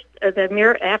the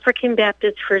African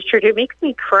Baptist First Church. It makes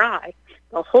me cry.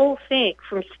 The whole thing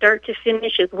from start to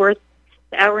finish is worth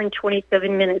an hour and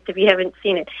 27 minutes if you haven't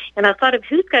seen it. And I thought of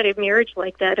who's got a marriage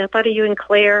like that. I thought of you and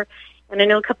Claire and I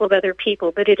know a couple of other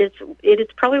people, but it is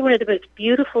probably one of the most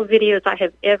beautiful videos I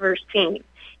have ever seen.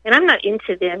 And I'm not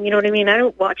into them, you know what I mean? I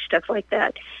don't watch stuff like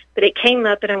that. But it came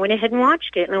up, and I went ahead and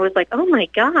watched it, and I was like, oh, my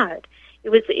God.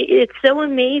 It's so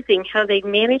amazing how they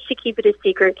managed to keep it a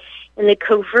secret, and the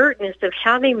covertness of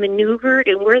how they maneuvered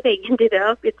and where they ended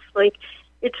up.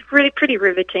 It's really pretty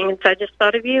riveting. And so I just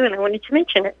thought of you, and I wanted to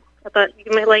mention it. I thought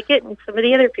you might like it, and some of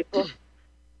the other people.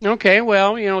 Okay,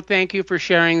 well, thank you for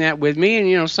sharing that with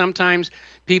me. And, sometimes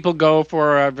people go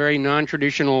for very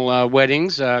non-traditional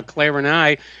weddings. Claire and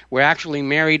I were actually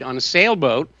married on a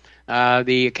sailboat.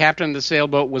 The captain of the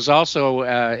sailboat was also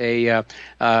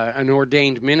an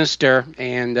ordained minister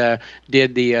and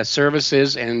did the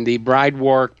services, and the bride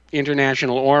wore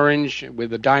international orange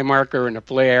with a dye marker and a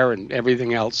flare and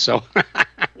everything else. So,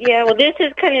 yeah, well, this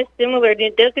is kind of similar.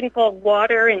 It does involve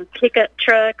water and pickup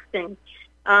trucks and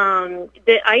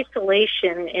the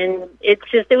isolation, and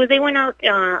they went out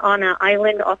on an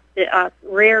island off the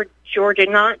rare Georgia,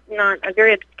 not a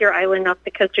very obscure island off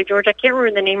the coast of Georgia. I can't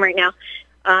remember the name right now.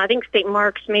 I think St.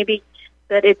 Mark's maybe,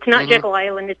 but it's not Jekyll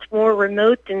Island. It's more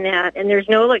remote than that, and there's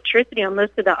no electricity on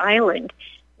most of the island.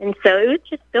 And so it was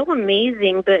just so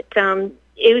amazing, but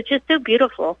it was just so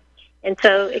beautiful. And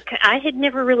so I had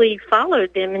never really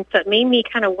followed them, and so it made me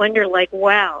kind of wonder, like,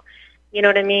 wow, you know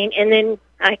what I mean? And then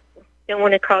I don't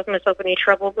want to cause myself any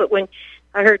trouble, but when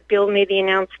I heard Bill made the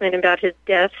announcement about his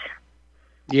death,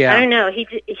 I don't know,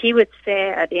 he was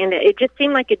sad, and it just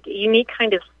seemed like a unique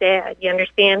kind of sad, you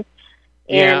understand?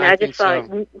 And I just thought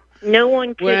no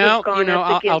one could have gone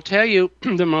up against. I'll tell you,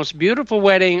 the most beautiful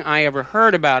wedding I ever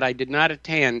heard about, I did not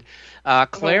attend.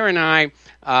 Claire and I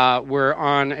were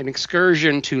on an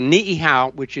excursion to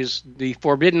Niihau, which is the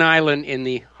forbidden island in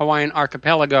the Hawaiian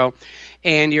archipelago,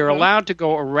 and you're allowed to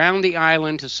go around the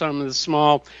island to some of the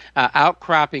small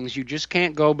outcroppings. You just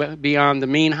can't go beyond the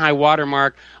mean high water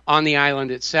mark on the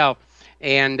island itself.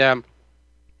 And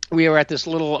we were at this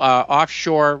little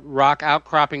offshore rock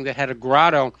outcropping that had a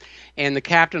grotto, and the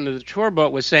captain of the tour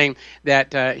boat was saying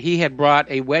that he had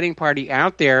brought a wedding party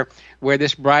out there where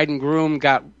this bride and groom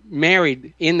got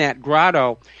married in that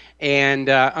grotto, and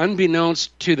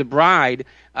unbeknownst to the bride,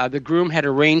 the groom had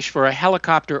arranged for a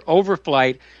helicopter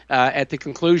overflight at the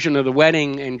conclusion of the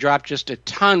wedding and dropped just a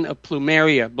ton of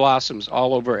plumeria blossoms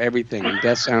all over everything, and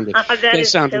that sounded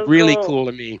so really cool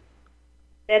to me.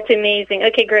 That's amazing.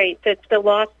 Okay, great. So it's the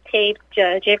lost tape,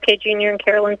 JFK Jr. and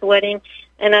Carolyn's wedding.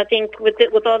 And I think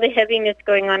with all the heaviness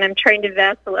going on, I'm trying to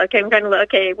vacillate. Okay, I'm trying to look.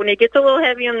 Okay, when it gets a little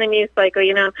heavy on the news cycle,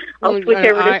 I'll switch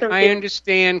over to something. I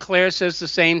understand. Claire says the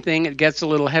same thing. It gets a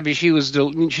little heavy. She was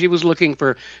looking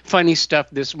for funny stuff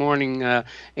this morning,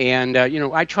 and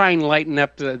I try and lighten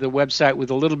up the website with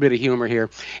a little bit of humor here.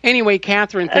 Anyway,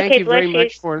 Catherine, thank you very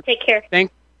much for. Take care.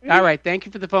 All right, thank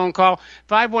you for the phone call.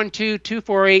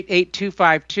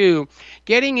 512-248-8252.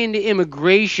 Getting into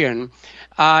immigration,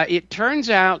 it turns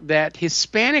out that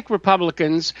Hispanic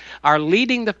Republicans are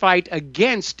leading the fight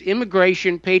against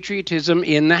immigration patriotism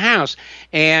in the House.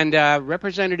 And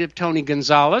Representative Tony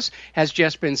Gonzalez has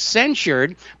just been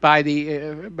censured by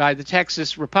the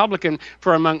Texas Republican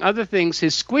for, among other things,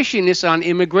 his squishiness on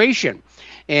immigration.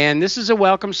 And this is a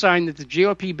welcome sign that the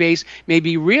GOP base may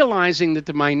be realizing that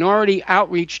the minority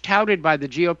outreach touted by the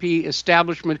GOP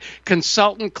establishment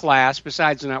consultant class,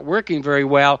 besides not working very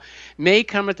well, may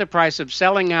come at the price of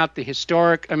selling out the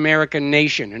historic American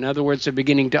nation. In other words, they're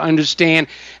beginning to understand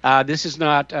this is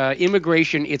not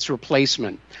immigration, it's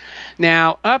replacement.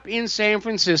 Now, up in San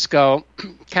Francisco,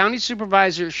 County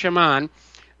Supervisor Shaman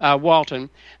Walton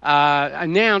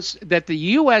announced that the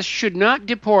U.S. should not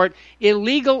deport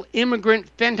illegal immigrant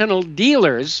fentanyl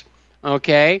dealers,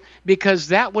 because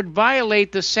that would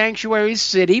violate the sanctuary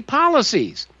city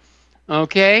policies,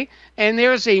 And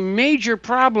there's a major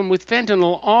problem with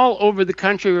fentanyl all over the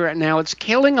country right now. It's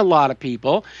killing a lot of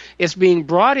people. It's being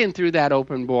brought in through that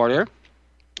open border.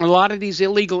 A lot of these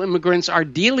illegal immigrants are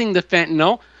dealing the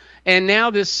fentanyl. And now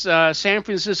this San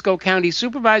Francisco County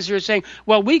Supervisor is saying,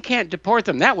 well, we can't deport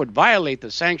them. That would violate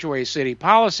the sanctuary city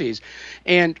policies.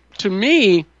 And to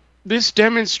me, this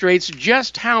demonstrates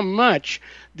just how much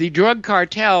the drug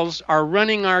cartels are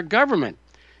running our government.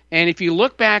 And if you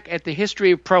look back at the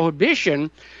history of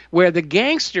Prohibition, where the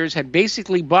gangsters had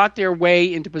basically bought their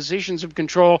way into positions of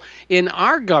control in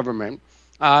our government,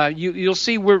 you'll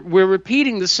see we're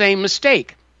repeating the same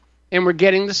mistake, and we're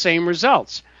getting the same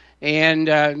results. And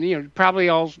probably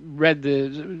all read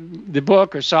the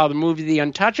book or saw the movie The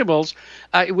Untouchables.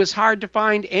 It was hard to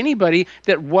find anybody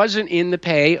that wasn't in the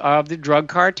pay of the drug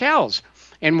cartels.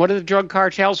 And what do the drug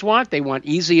cartels want? They want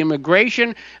easy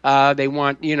immigration. They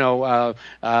want,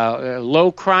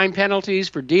 low crime penalties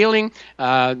for dealing.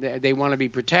 They want to be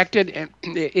protected. And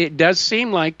it does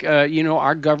seem like,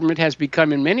 our government has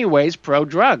become in many ways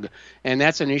pro-drug. And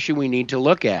that's an issue we need to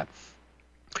look at.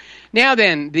 Now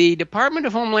then, the Department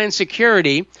of Homeland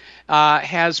Security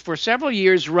has for several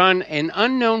years run an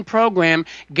unknown program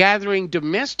gathering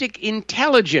domestic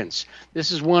intelligence.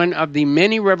 This is one of the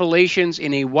many revelations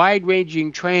in a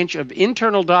wide-ranging tranche of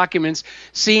internal documents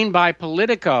seen by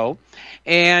Politico.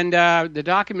 And the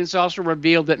documents also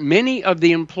revealed that many of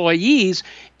the employees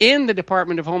in the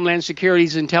Department of Homeland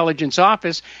Security's Intelligence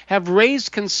Office have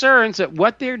raised concerns that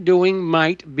what they're doing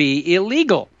might be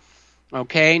illegal.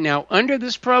 Okay, now under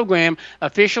this program,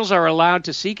 officials are allowed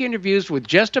to seek interviews with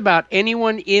just about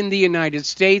anyone in the United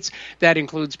States. That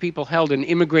includes people held in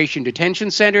immigration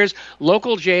detention centers,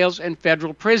 local jails, and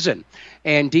federal prison.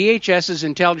 And DHS's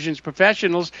intelligence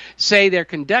professionals say they're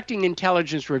conducting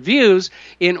intelligence reviews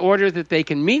in order that they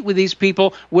can meet with these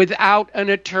people without an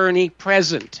attorney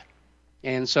present.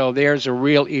 And so there's a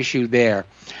real issue there.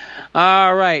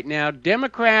 All right, now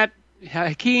Democrat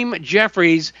Hakeem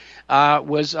Jeffries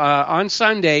was on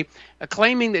Sunday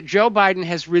claiming that Joe Biden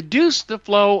has reduced the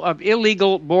flow of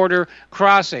illegal border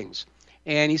crossings.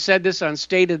 And he said this on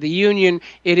State of the Union.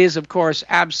 It is, of course,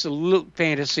 absolute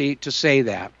fantasy to say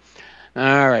that.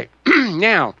 All right.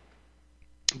 Now,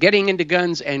 getting into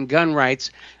guns and gun rights.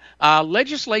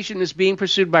 Legislation is being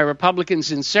pursued by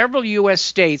Republicans in several U.S.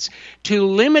 states to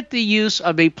limit the use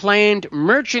of a planned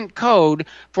merchant code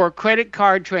for credit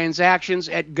card transactions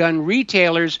at gun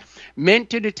retailers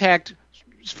meant to detect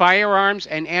firearms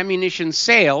and ammunition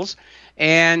sales.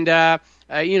 And,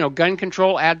 gun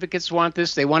control advocates want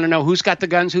this. They want to know who's got the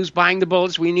guns, who's buying the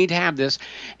bullets. We need to have this.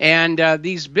 And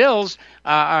these bills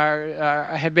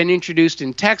have been introduced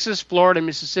in Texas, Florida,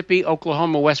 Mississippi,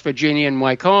 Oklahoma, West Virginia, and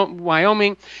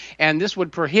Wyoming. And this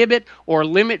would prohibit or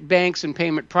limit banks and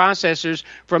payment processors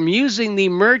from using the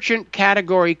merchant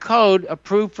category code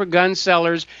approved for gun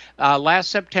sellers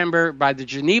last September by the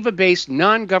Geneva-based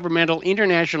non-governmental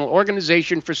International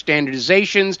Organization for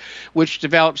Standardizations, which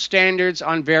develops standards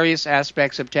on various aspects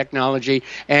of technology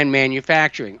and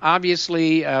manufacturing.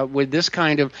 Obviously, with this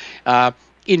kind of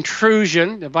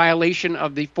intrusion, the violation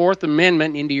of the Fourth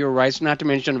Amendment into your rights, not to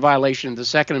mention a violation of the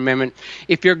Second Amendment,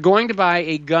 if you're going to buy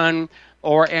a gun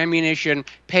or ammunition,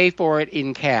 pay for it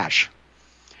in cash.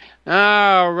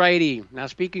 All righty. Now,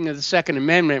 speaking of the Second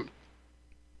Amendment,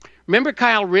 remember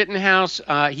Kyle Rittenhouse?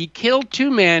 He killed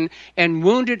 2 men and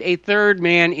wounded a 3rd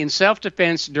man in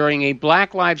self-defense during a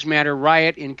Black Lives Matter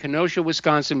riot in Kenosha,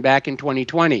 Wisconsin back in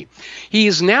 2020. He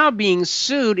is now being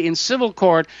sued in civil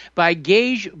court by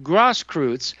Gage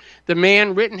Grosskreutz, the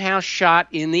man Rittenhouse shot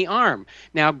in the arm.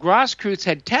 Now, Grosskreutz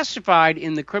had testified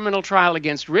in the criminal trial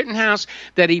against Rittenhouse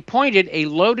that he pointed a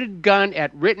loaded gun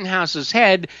at Rittenhouse's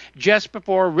head just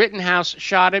before Rittenhouse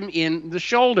shot him in the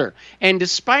shoulder. And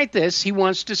despite this, he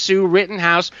wants to sue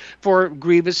Rittenhouse for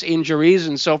grievous injuries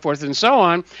and so forth and so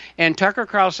on. And Tucker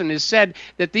Carlson has said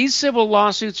that these civil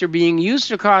lawsuits are being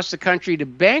used across the country to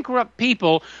bankrupt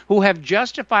people who have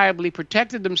justifiably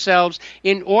protected themselves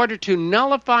in order to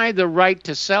nullify the right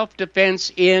to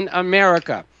self-defense in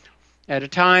America at a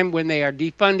time when they are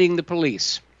defunding the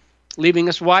police, leaving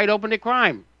us wide open to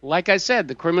crime. Like I said,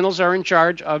 the criminals are in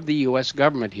charge of the U.S.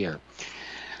 government here.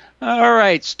 All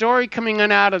right, story coming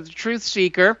on out of the Truth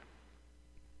Seeker.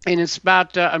 And it's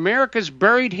about America's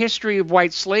buried history of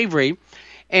white slavery.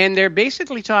 And they're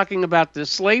basically talking about the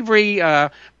slavery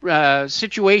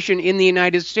situation in the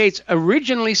United States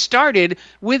originally started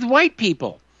with white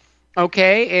people.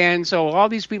 Okay, and so all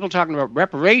these people talking about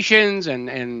reparations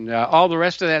and all the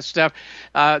rest of that stuff,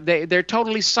 they're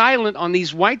totally silent on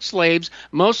these white slaves,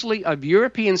 mostly of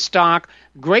European stock,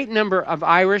 great number of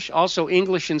Irish, also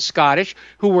English and Scottish,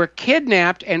 who were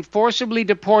kidnapped and forcibly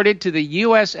deported to the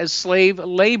U.S. as slave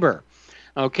labor.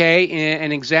 Okay,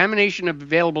 an examination of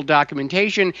available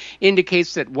documentation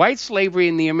indicates that white slavery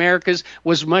in the Americas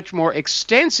was much more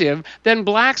extensive than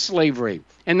black slavery,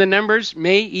 and the numbers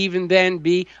may even then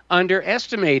be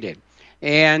underestimated.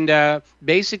 And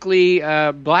basically,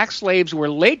 black slaves were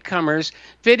latecomers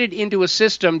fitted into a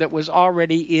system that was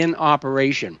already in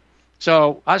operation.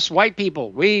 So us white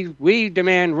people, we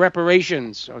demand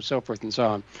reparations, or so forth and so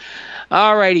on.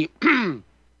 All righty.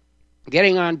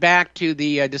 Getting on back to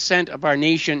the descent of our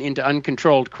nation into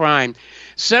uncontrolled crime,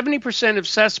 70% of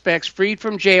suspects freed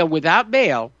from jail without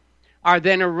bail are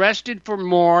then arrested for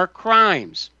more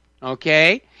crimes,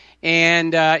 okay?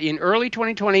 And in early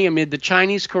 2020, amid the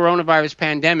Chinese coronavirus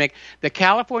pandemic, the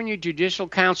California Judicial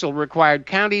Council required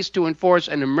counties to enforce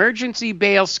an emergency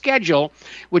bail schedule,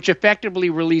 which effectively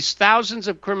released thousands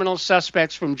of criminal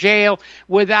suspects from jail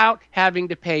without having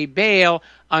to pay bail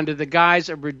under the guise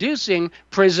of reducing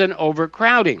prison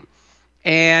overcrowding.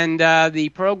 And the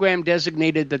program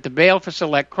designated that the bail for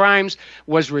select crimes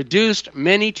was reduced,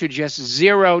 many to just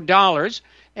 $0.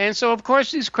 And so, of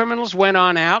course, these criminals went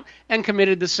on out and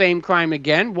committed the same crime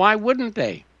again. Why wouldn't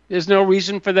they? There's no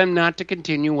reason for them not to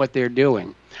continue what they're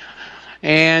doing.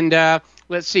 And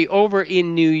let's see, over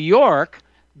in New York,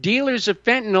 dealers of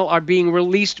fentanyl are being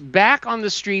released back on the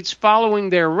streets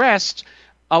following their arrests,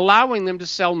 allowing them to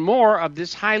sell more of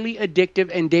this highly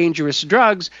addictive and dangerous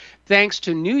drugs, thanks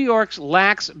to New York's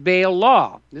lax bail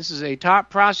law. This is a top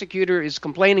prosecutor is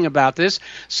complaining about this.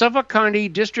 Suffolk County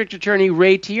District Attorney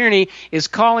Ray Tierney is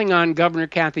calling on Governor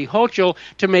Kathy Hochul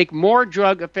to make more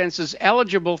drug offenses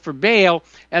eligible for bail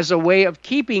as a way of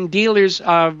keeping dealers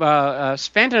of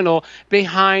fentanyl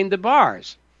behind the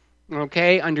bars.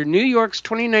 Okay, under New York's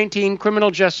 2019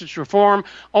 criminal justice reform,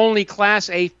 only Class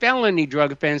A felony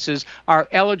drug offenses are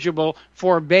eligible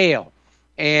for bail.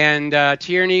 And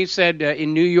Tierney said,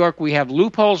 in New York, we have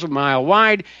loopholes a mile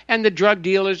wide, and the drug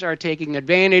dealers are taking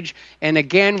advantage. And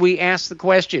again, we ask the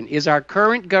question, is our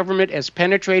current government as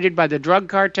penetrated by the drug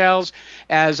cartels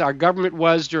as our government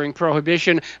was during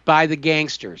Prohibition by the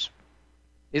gangsters?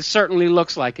 It certainly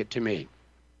looks like it to me.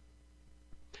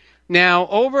 Now,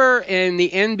 over in the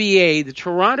NBA, the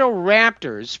Toronto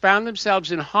Raptors found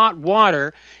themselves in hot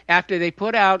water after they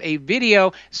put out a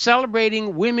video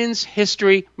celebrating Women's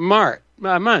History Month.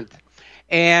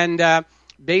 And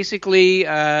basically,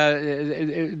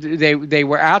 they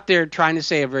were out there trying to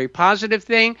say a very positive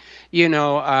thing. One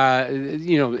of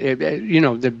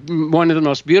the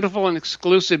most beautiful and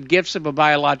exclusive gifts of a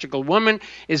biological woman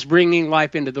is bringing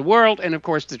life into the world. And of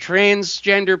course, the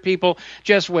transgender people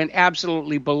just went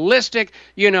absolutely ballistic.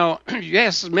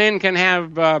 Yes, men can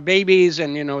have babies,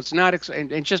 and it's not.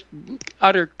 It's just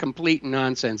utter complete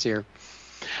nonsense here.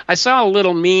 I saw a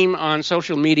little meme on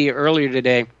social media earlier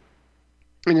today,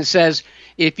 and it says,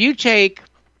 if you take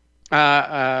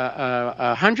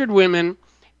 100 women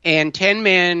and 10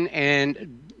 men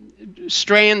and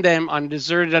strand them on a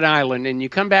deserted island, and you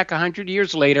come back 100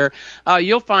 years later,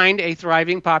 you'll find a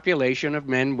thriving population of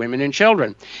men, women, and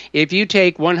children. If you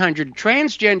take 100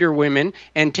 transgender women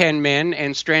and 10 men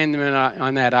and strand them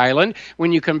on that island,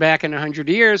 when you come back in 100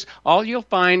 years, all you'll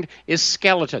find is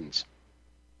skeletons.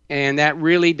 And that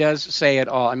really does say it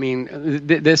all. I mean,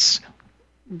 this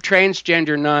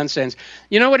transgender nonsense.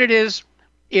 You know what it is?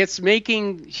 It's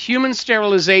making human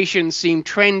sterilization seem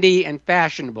trendy and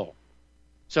fashionable.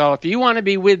 So if you want to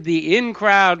be with the in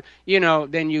crowd,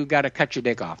 then you got to cut your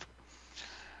dick off.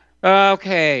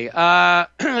 Okay,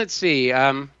 let's see.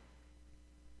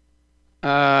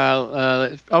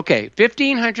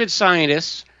 1,500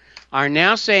 scientists are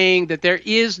now saying that there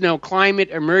is no climate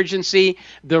emergency.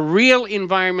 The real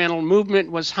environmental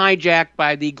movement was hijacked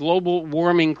by the global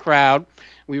warming crowd.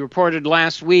 We reported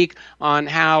last week on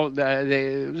how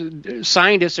the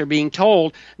scientists are being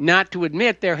told not to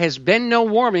admit there has been no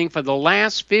warming for the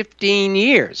last 15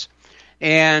 years.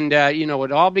 And,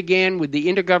 it all began with the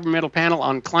Intergovernmental Panel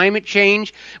on Climate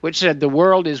Change, which said the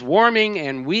world is warming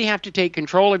and we have to take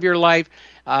control of your life,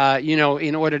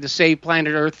 in order to save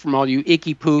planet Earth from all you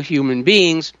icky-poo human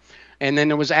beings. And then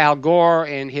there was Al Gore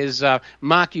and his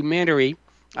mockumentary,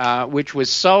 which was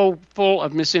so full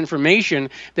of misinformation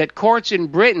that courts in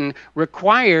Britain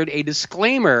required a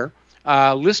disclaimer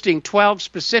listing 12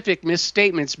 specific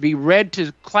misstatements be read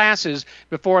to classes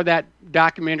before that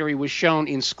documentary was shown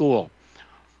in school.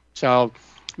 So,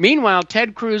 meanwhile,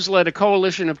 Ted Cruz led a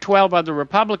coalition of 12 other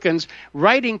Republicans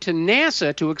writing to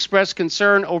NASA to express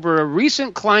concern over a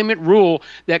recent climate rule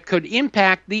that could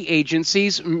impact the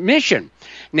agency's mission.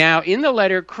 Now, in the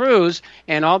letter, Cruz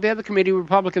and all the other committee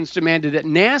Republicans demanded that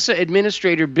NASA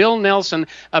Administrator Bill Nelson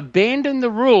abandon the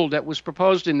rule that was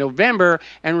proposed in November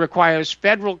and requires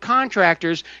federal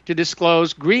contractors to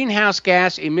disclose greenhouse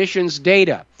gas emissions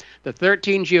data. The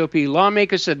 13 GOP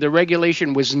lawmakers said the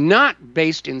regulation was not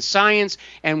based in science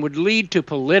and would lead to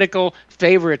political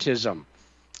favoritism.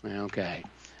 Okay.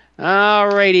 All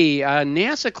righty.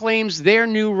 NASA claims their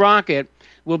new rocket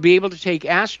will be able to take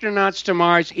astronauts to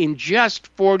Mars in just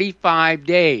 45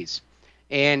 days.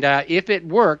 And if it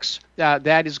works,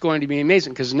 that is going to be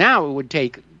amazing, because now it would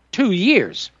take 2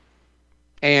 years.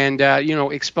 And,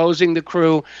 exposing the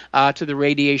crew to the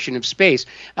radiation of space.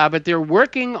 But they're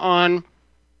working on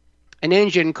an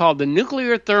engine called the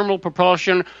nuclear thermal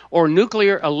propulsion or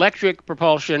nuclear electric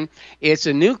propulsion. It's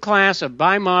a new class of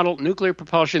bimodal nuclear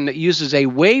propulsion that uses a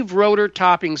wave rotor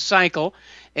topping cycle.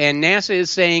 And NASA is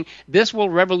saying this will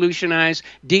revolutionize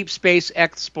deep space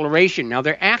exploration. Now,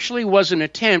 there actually was an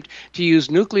attempt to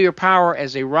use nuclear power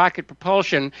as a rocket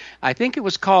propulsion. I think it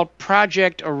was called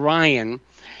Project Orion.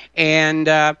 And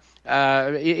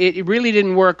it really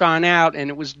didn't work on out, and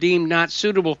it was deemed not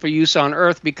suitable for use on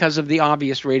Earth because of the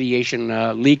obvious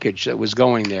radiation leakage that was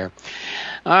going there.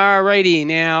 All righty.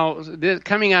 Now,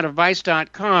 coming out of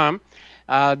Vice.com,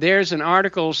 there's an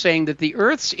article saying that the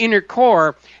Earth's inner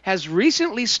core has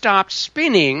recently stopped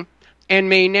spinning and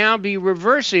may now be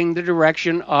reversing the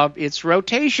direction of its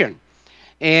rotation.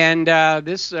 And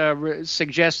this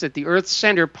suggests that the Earth's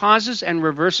center pauses and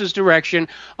reverses direction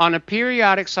on a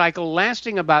periodic cycle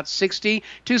lasting about 60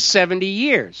 to 70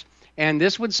 years. And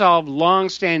this would solve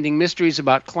long-standing mysteries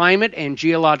about climate and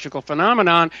geological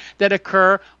phenomenon that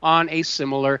occur on a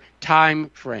similar time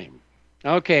frame.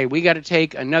 Okay, we got to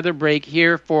take another break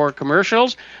here for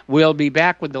commercials. We'll be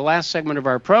back with the last segment of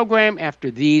our program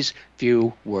after these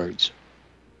few words.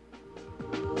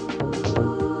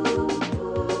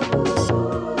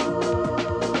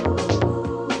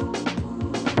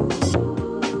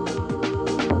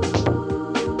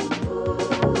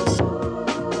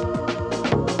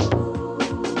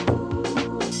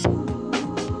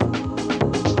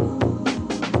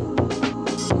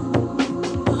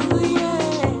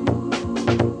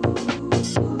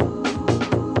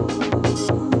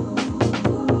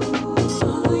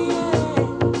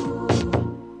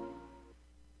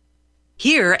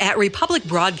 Here at Republic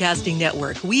Broadcasting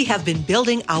Network, we have been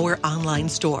building our online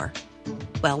store.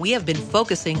 Well, we have been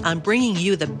focusing on bringing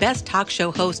you the best talk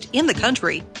show host in the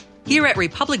country. Here at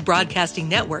Republic Broadcasting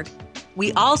Network,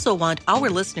 we also want our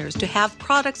listeners to have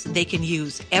products they can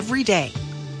use every day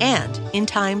and in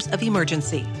times of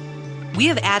emergency. We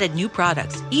have added new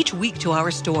products each week to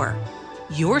our store.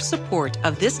 Your support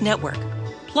of this network,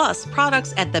 plus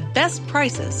products at the best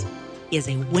prices, is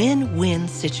a win-win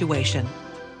situation.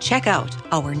 Check out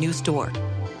our new store.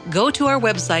 Go to our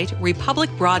website,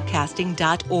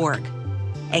 republicbroadcasting.org,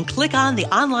 and click on the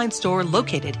online store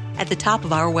located at the top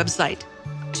of our website.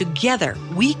 Together,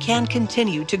 we can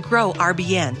continue to grow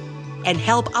RBN and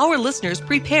help our listeners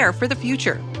prepare for the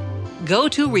future. Go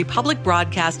to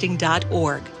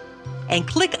republicbroadcasting.org and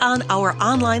click on our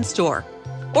online store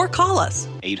or call us.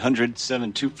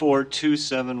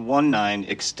 800-724-2719,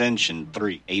 extension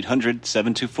 3.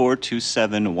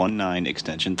 800-724-2719,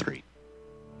 extension 3.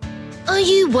 Are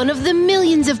you one of the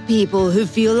millions of people who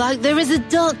feel like there is a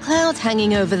dark cloud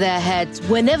hanging over their heads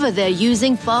whenever they're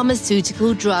using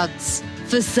pharmaceutical drugs?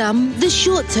 For some, the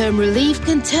short-term relief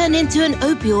can turn into an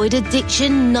opioid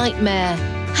addiction nightmare.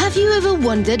 Have you ever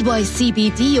wondered why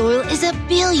CBD oil is a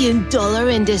billion-dollar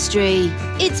industry?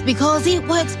 It's because it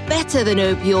works better than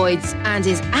opioids and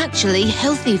is actually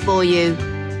healthy for you.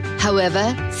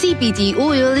 However, CBD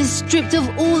oil is stripped of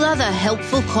all other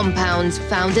helpful compounds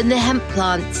found in the hemp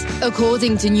plant.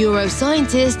 According to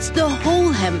neuroscientists, the whole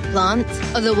hemp plant,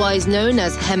 otherwise known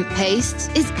as hemp paste,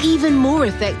 is even more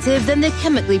effective than the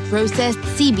chemically processed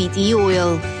CBD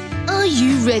oil. Are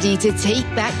you ready to take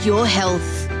back your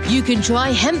health? You can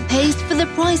try hemp paste for the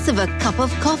price of a cup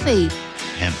of coffee.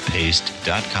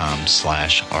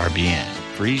 Hemppaste.com/RBN.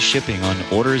 Free shipping on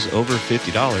orders over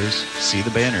 $50. See the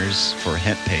banners for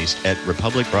hemp paste at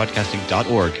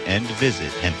republicbroadcasting.org and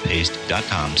visit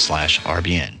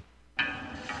hemppaste.com/RBN.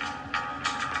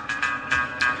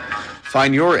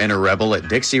 Find your inner rebel at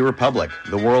Dixie Republic,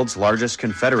 the world's largest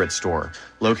Confederate store,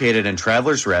 located in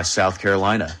Travelers Rest, South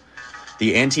Carolina.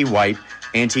 The anti-white,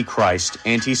 anti-Christ,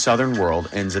 anti-Southern world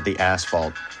ends at the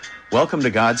asphalt. Welcome to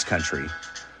God's country.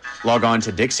 Log on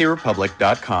to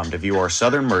DixieRepublic.com to view our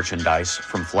Southern merchandise,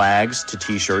 from flags to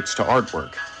T-shirts to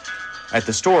artwork. At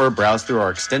the store, browse through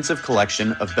our extensive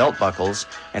collection of belt buckles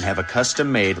and have a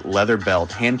custom-made leather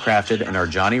belt handcrafted in our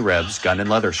Johnny Rebs Gun and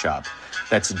Leather Shop.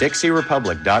 That's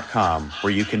DixieRepublic.com,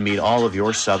 where you can meet all of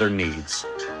your Southern needs.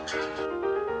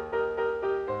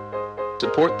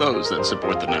 Support those that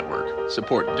support the network.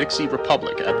 Support Dixie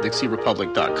Republic at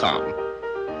DixieRepublic.com.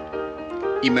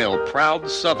 Email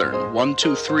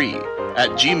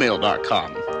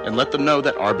ProudSouthern123@gmail.com and let them know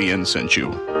that RBN sent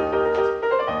you.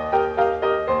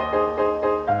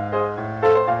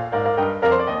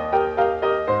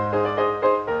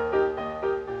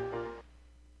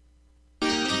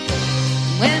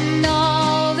 When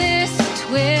all this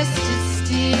twisted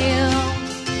steel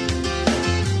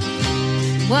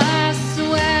was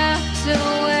swept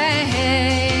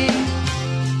away,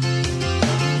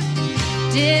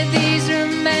 did these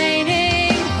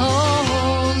remaining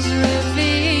holes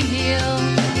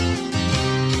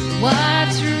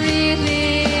What's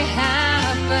really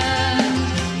happened?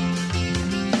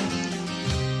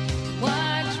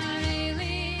 What's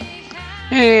really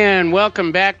And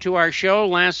welcome back to our show.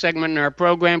 Last segment in our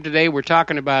program today, we're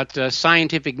talking about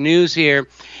scientific news here.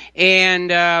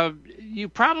 And you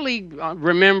probably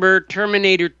remember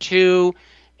Terminator 2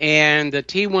 and the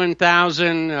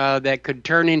T-1000 that could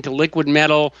turn into liquid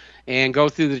metal and go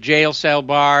through the jail cell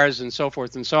bars and so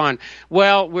forth and so on.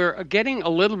 Well, we're getting a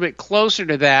little bit closer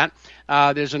to that.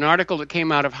 There's an article that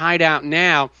came out of Hideout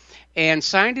Now, and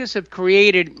scientists have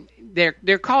created,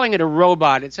 they're calling it a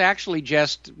robot. It's actually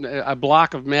just a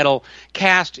block of metal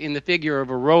cast in the figure of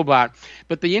a robot.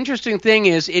 But the interesting thing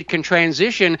is it can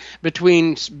transition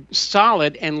between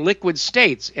solid and liquid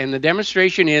states. And the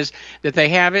demonstration is that they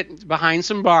have it behind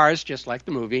some bars, just like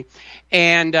the movie,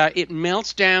 and it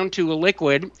melts down to a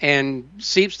liquid and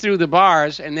seeps through the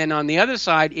bars, and then on the other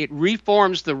side it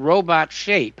reforms the robot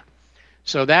shape.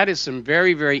 So that is some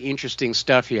very, very interesting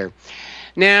stuff here.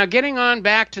 Now, getting on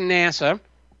back to NASA,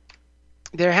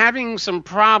 they're having some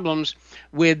problems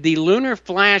with the lunar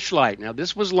flashlight. Now,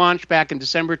 this was launched back in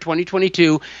December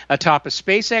 2022 atop a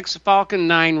SpaceX Falcon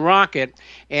 9 rocket,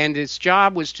 and its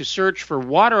job was to search for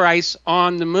water ice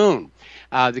on the moon.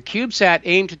 The CubeSat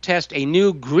aimed to test a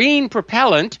new green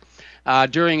propellant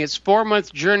during its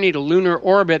 4-month journey to lunar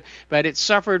orbit, but it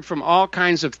suffered from all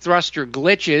kinds of thruster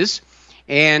glitches,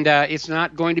 and it's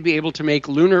not going to be able to make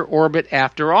lunar orbit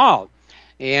after all.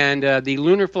 And the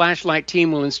Lunar Flashlight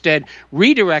team will instead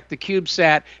redirect the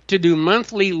CubeSat to do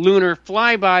monthly lunar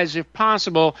flybys, if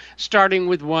possible, starting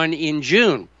with one in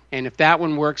June. And if that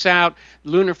one works out,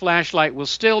 Lunar Flashlight will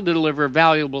still deliver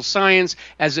valuable science,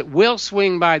 as it will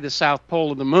swing by the south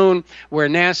pole of the moon, where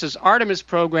NASA's Artemis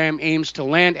program aims to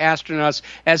land astronauts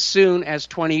as soon as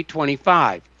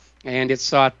 2025. And it's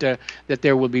thought that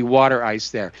there will be water ice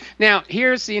there. Now,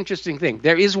 here's the interesting thing.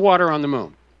 There is water on the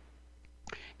moon.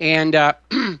 And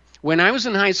when I was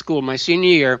in high school, my senior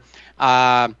year,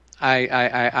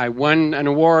 I won an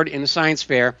award in the science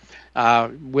fair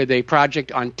with a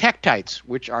project on tektites,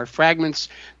 which are fragments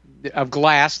of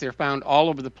glass. They're found all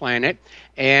over the planet,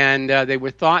 and they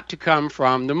were thought to come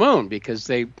from the moon because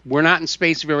they were not in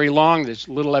space very long. There's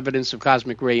little evidence of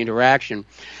cosmic ray interaction.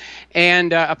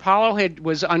 And Apollo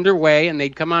was underway, and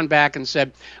they'd come on back and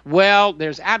said, well,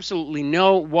 there's absolutely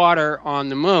no water on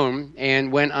the moon.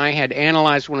 And when I had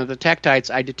analyzed one of the tektites,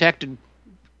 I detected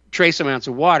trace amounts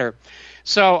of water.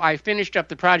 So I finished up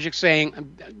the project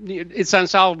saying, it's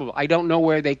unsolvable. I don't know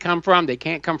where they come from. They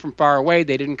can't come from far away.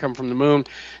 They didn't come from the moon.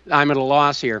 I'm at a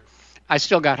loss here. I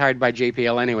still got hired by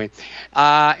JPL anyway.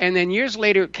 And then years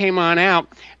later, it came on out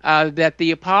that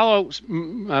the Apollo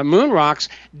moon rocks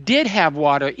did have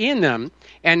water in them,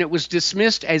 and it was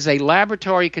dismissed as a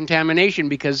laboratory contamination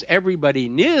because everybody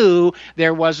knew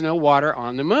there was no water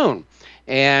on the moon.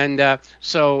 And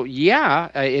so,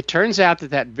 it turns out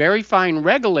that very fine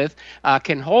regolith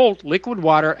can hold liquid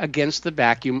water against the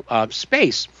vacuum of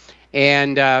space.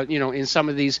 And, in some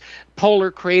of these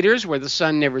polar craters where the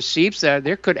sun never seeps,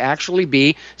 there could actually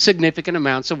be significant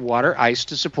amounts of water ice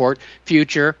to support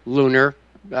future lunar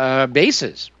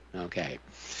bases. Okay.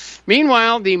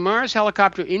 Meanwhile, the Mars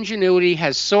helicopter Ingenuity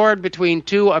has soared between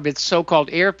two of its so-called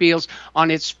airfields on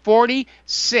its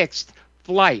 46th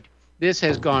flight. This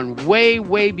has gone way,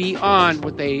 way beyond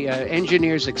what the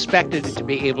engineers expected it to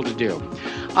be able to do.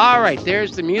 All right,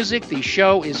 there's the music. The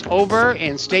show is over,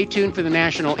 and stay tuned for the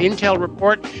National Intel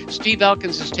Report. Steve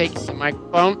Elkins is taking the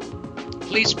microphone.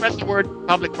 Please spread the word,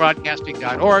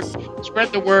 publicbroadcasting.org.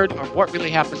 Spread the word on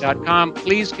whatreallyhappened.com.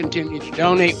 Please continue to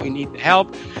donate. We need the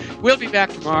help. We'll be back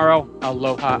tomorrow.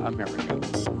 Aloha, America.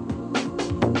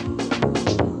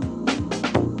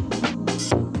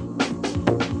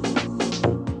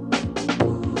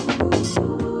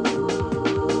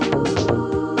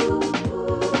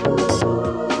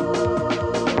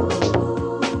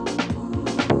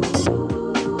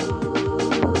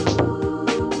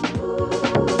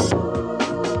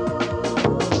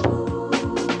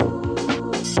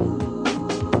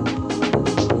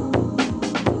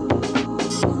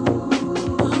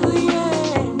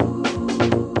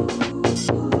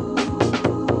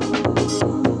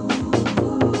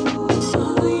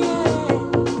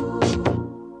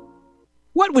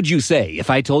 What would you say if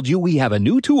I told you we have a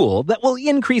new tool that will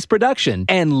increase production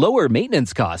and lower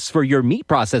maintenance costs for your meat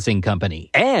processing company?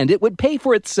 And it would pay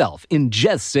for itself in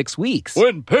just 6 weeks.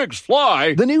 When pigs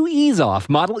fly! The new EaseOff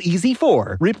Model Easy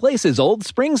 4 replaces old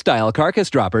spring-style carcass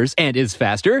droppers and is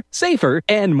faster, safer,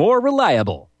 and more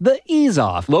reliable. The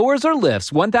EaseOff lowers or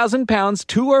lifts 1,000 pounds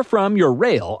to or from your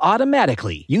rail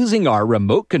automatically using our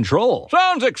remote control.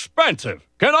 Sounds expensive.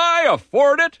 Can I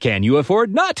afford it? Can you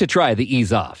afford not to try the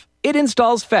EaseOff? It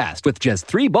installs fast with just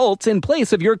 3 bolts in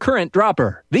place of your current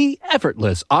dropper. The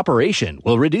effortless operation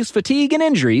will reduce fatigue and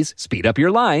injuries, speed up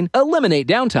your line, eliminate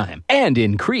downtime, and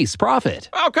increase profit.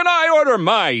 How can I order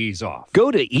my EaseOff? Go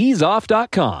to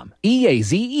easeoff.com,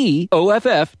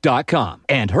 EAZEOFF.com,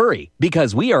 and hurry,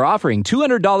 because we are offering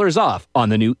 $200 off on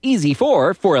the new Easy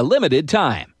 4 for a limited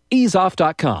time.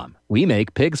 EaseOff.com. We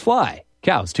make pigs fly.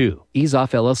 Cows, too.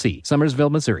 EaseOff LLC, Summersville,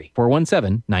 Missouri.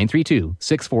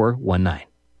 417-932-6419.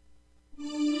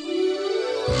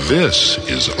 This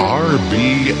is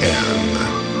RBN,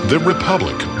 the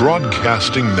Republic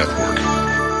Broadcasting Network.